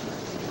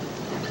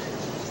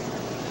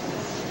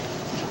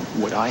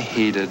 What I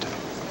hated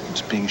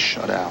was being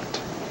shut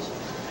out.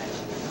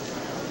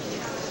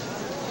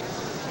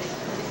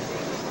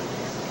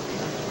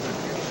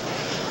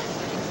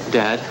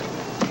 Dad?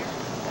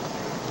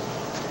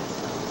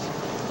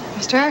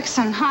 Mr.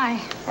 Erickson, hi.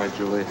 Hi,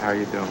 Julie. How are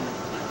you doing?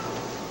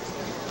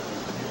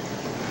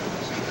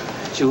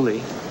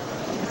 Julie?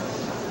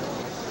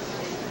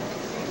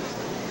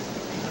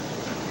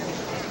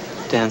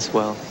 Dance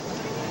well.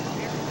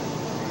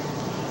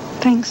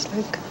 Thanks,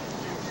 Luke.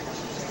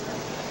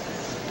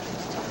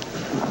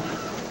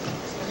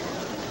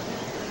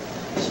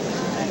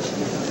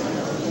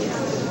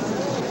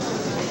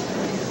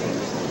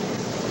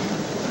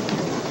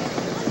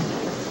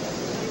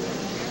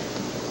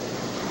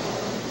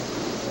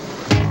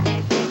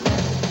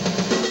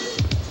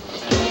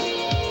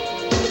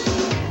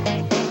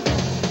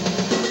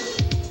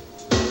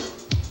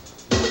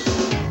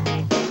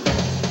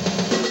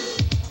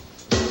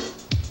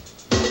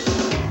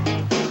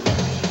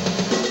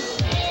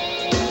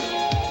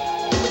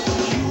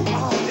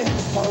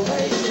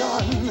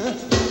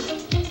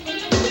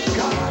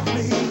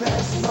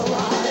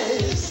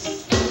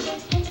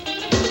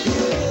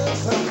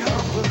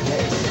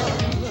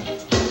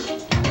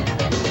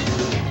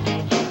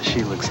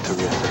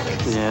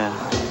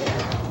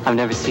 I've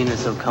never seen her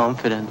so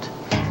confident.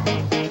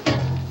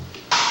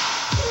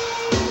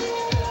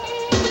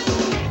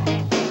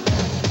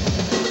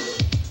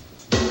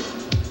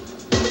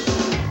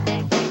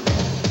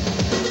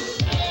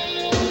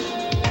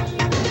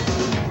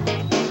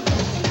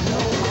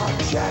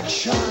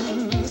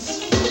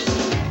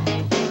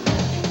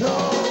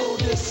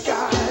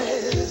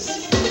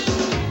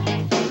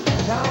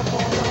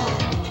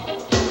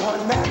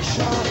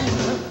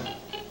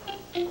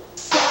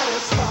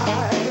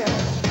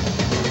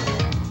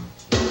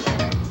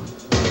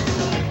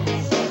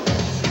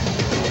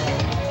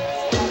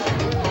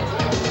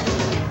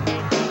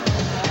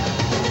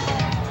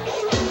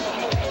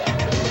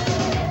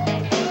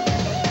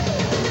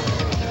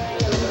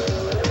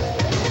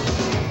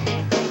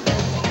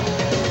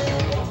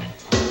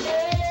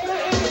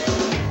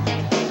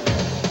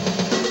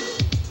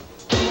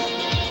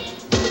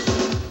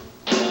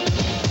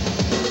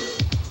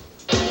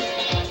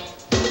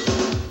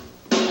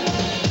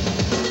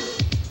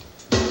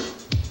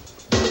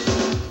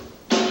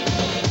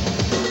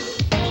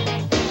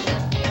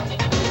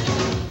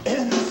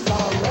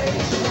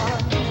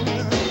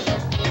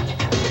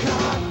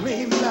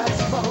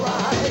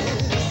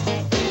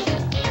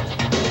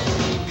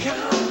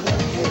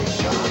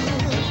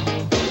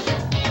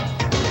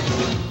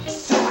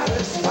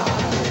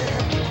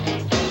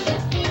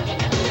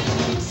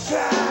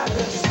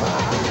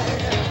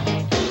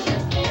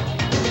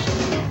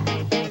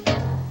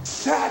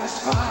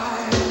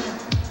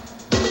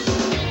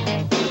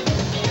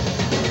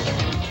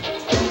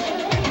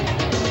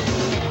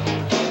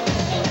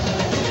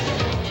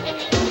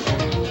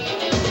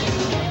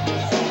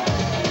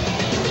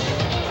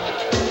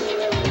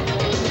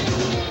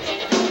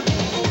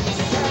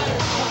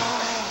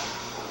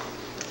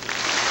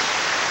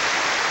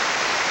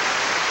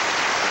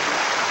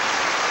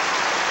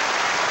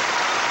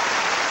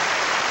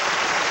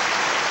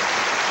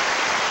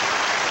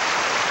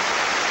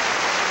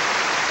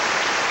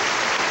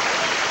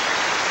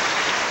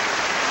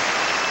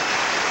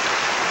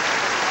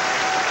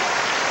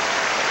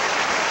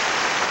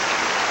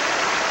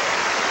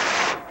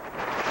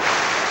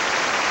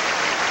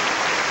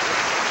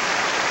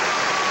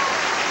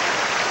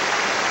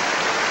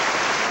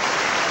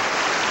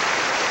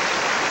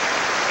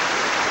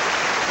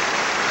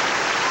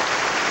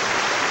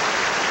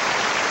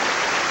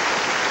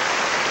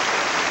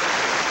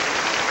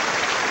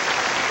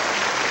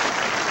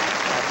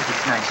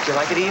 Do you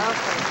like it, Eve?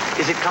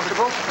 Okay. Is it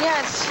comfortable? Yeah,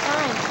 it's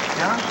fine.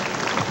 Yeah?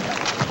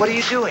 What are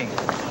you doing?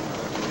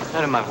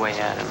 Out of my way,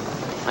 Adam.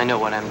 I know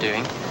what I'm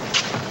doing.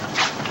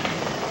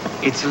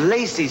 It's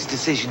Lacey's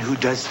decision who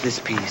does this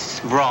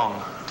piece.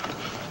 Wrong.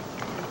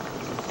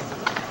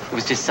 It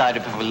was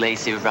decided before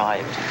Lacey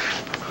arrived.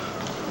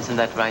 Isn't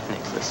that right,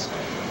 Nicholas?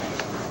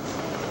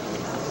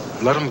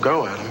 Let him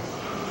go, Adam.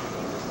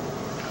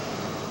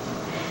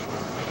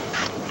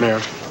 Mayor.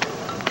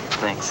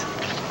 Thanks.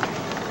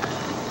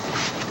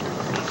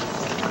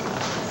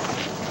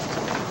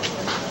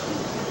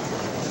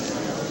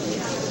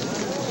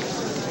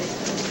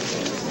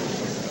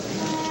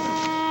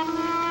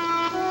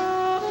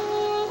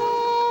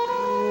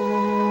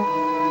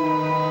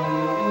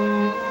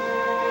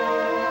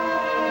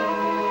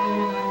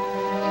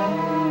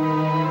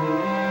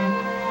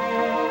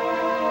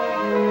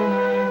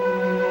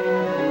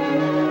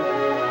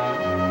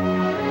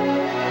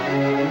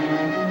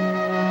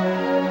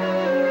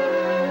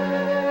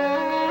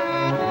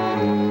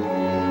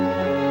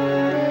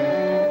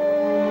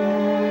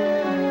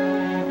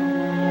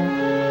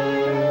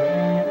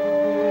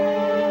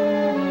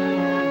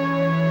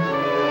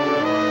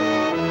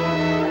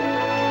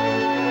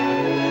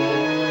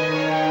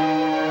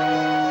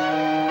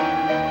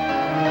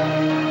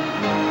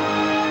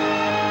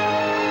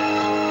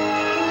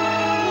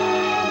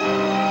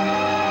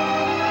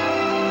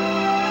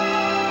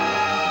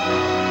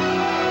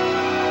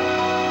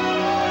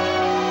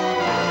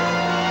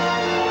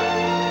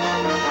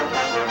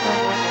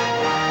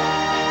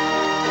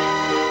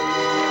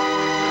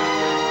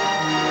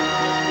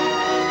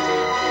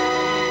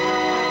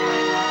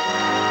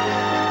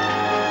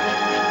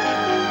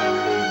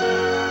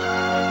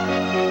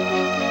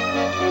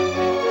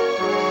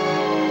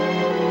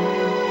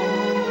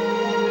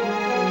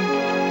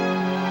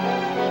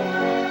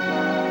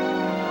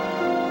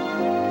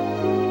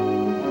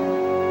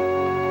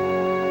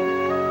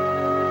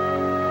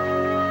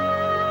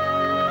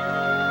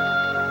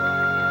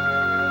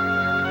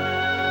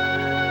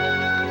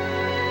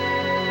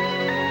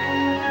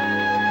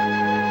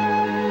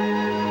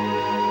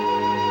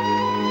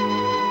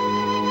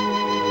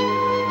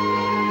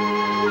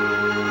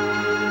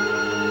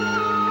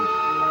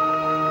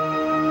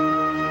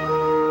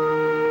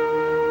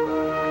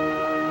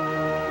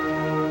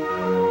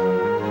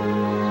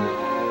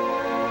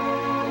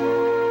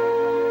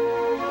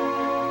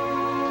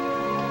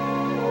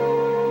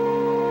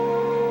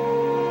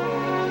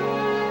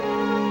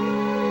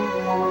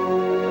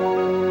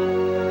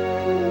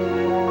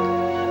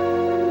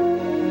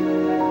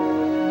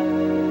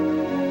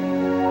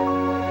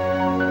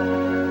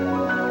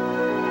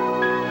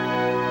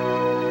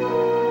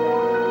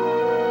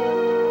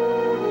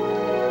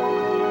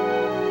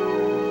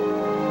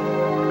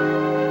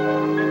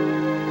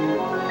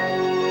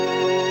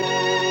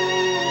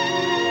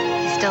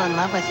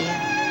 love with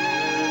you.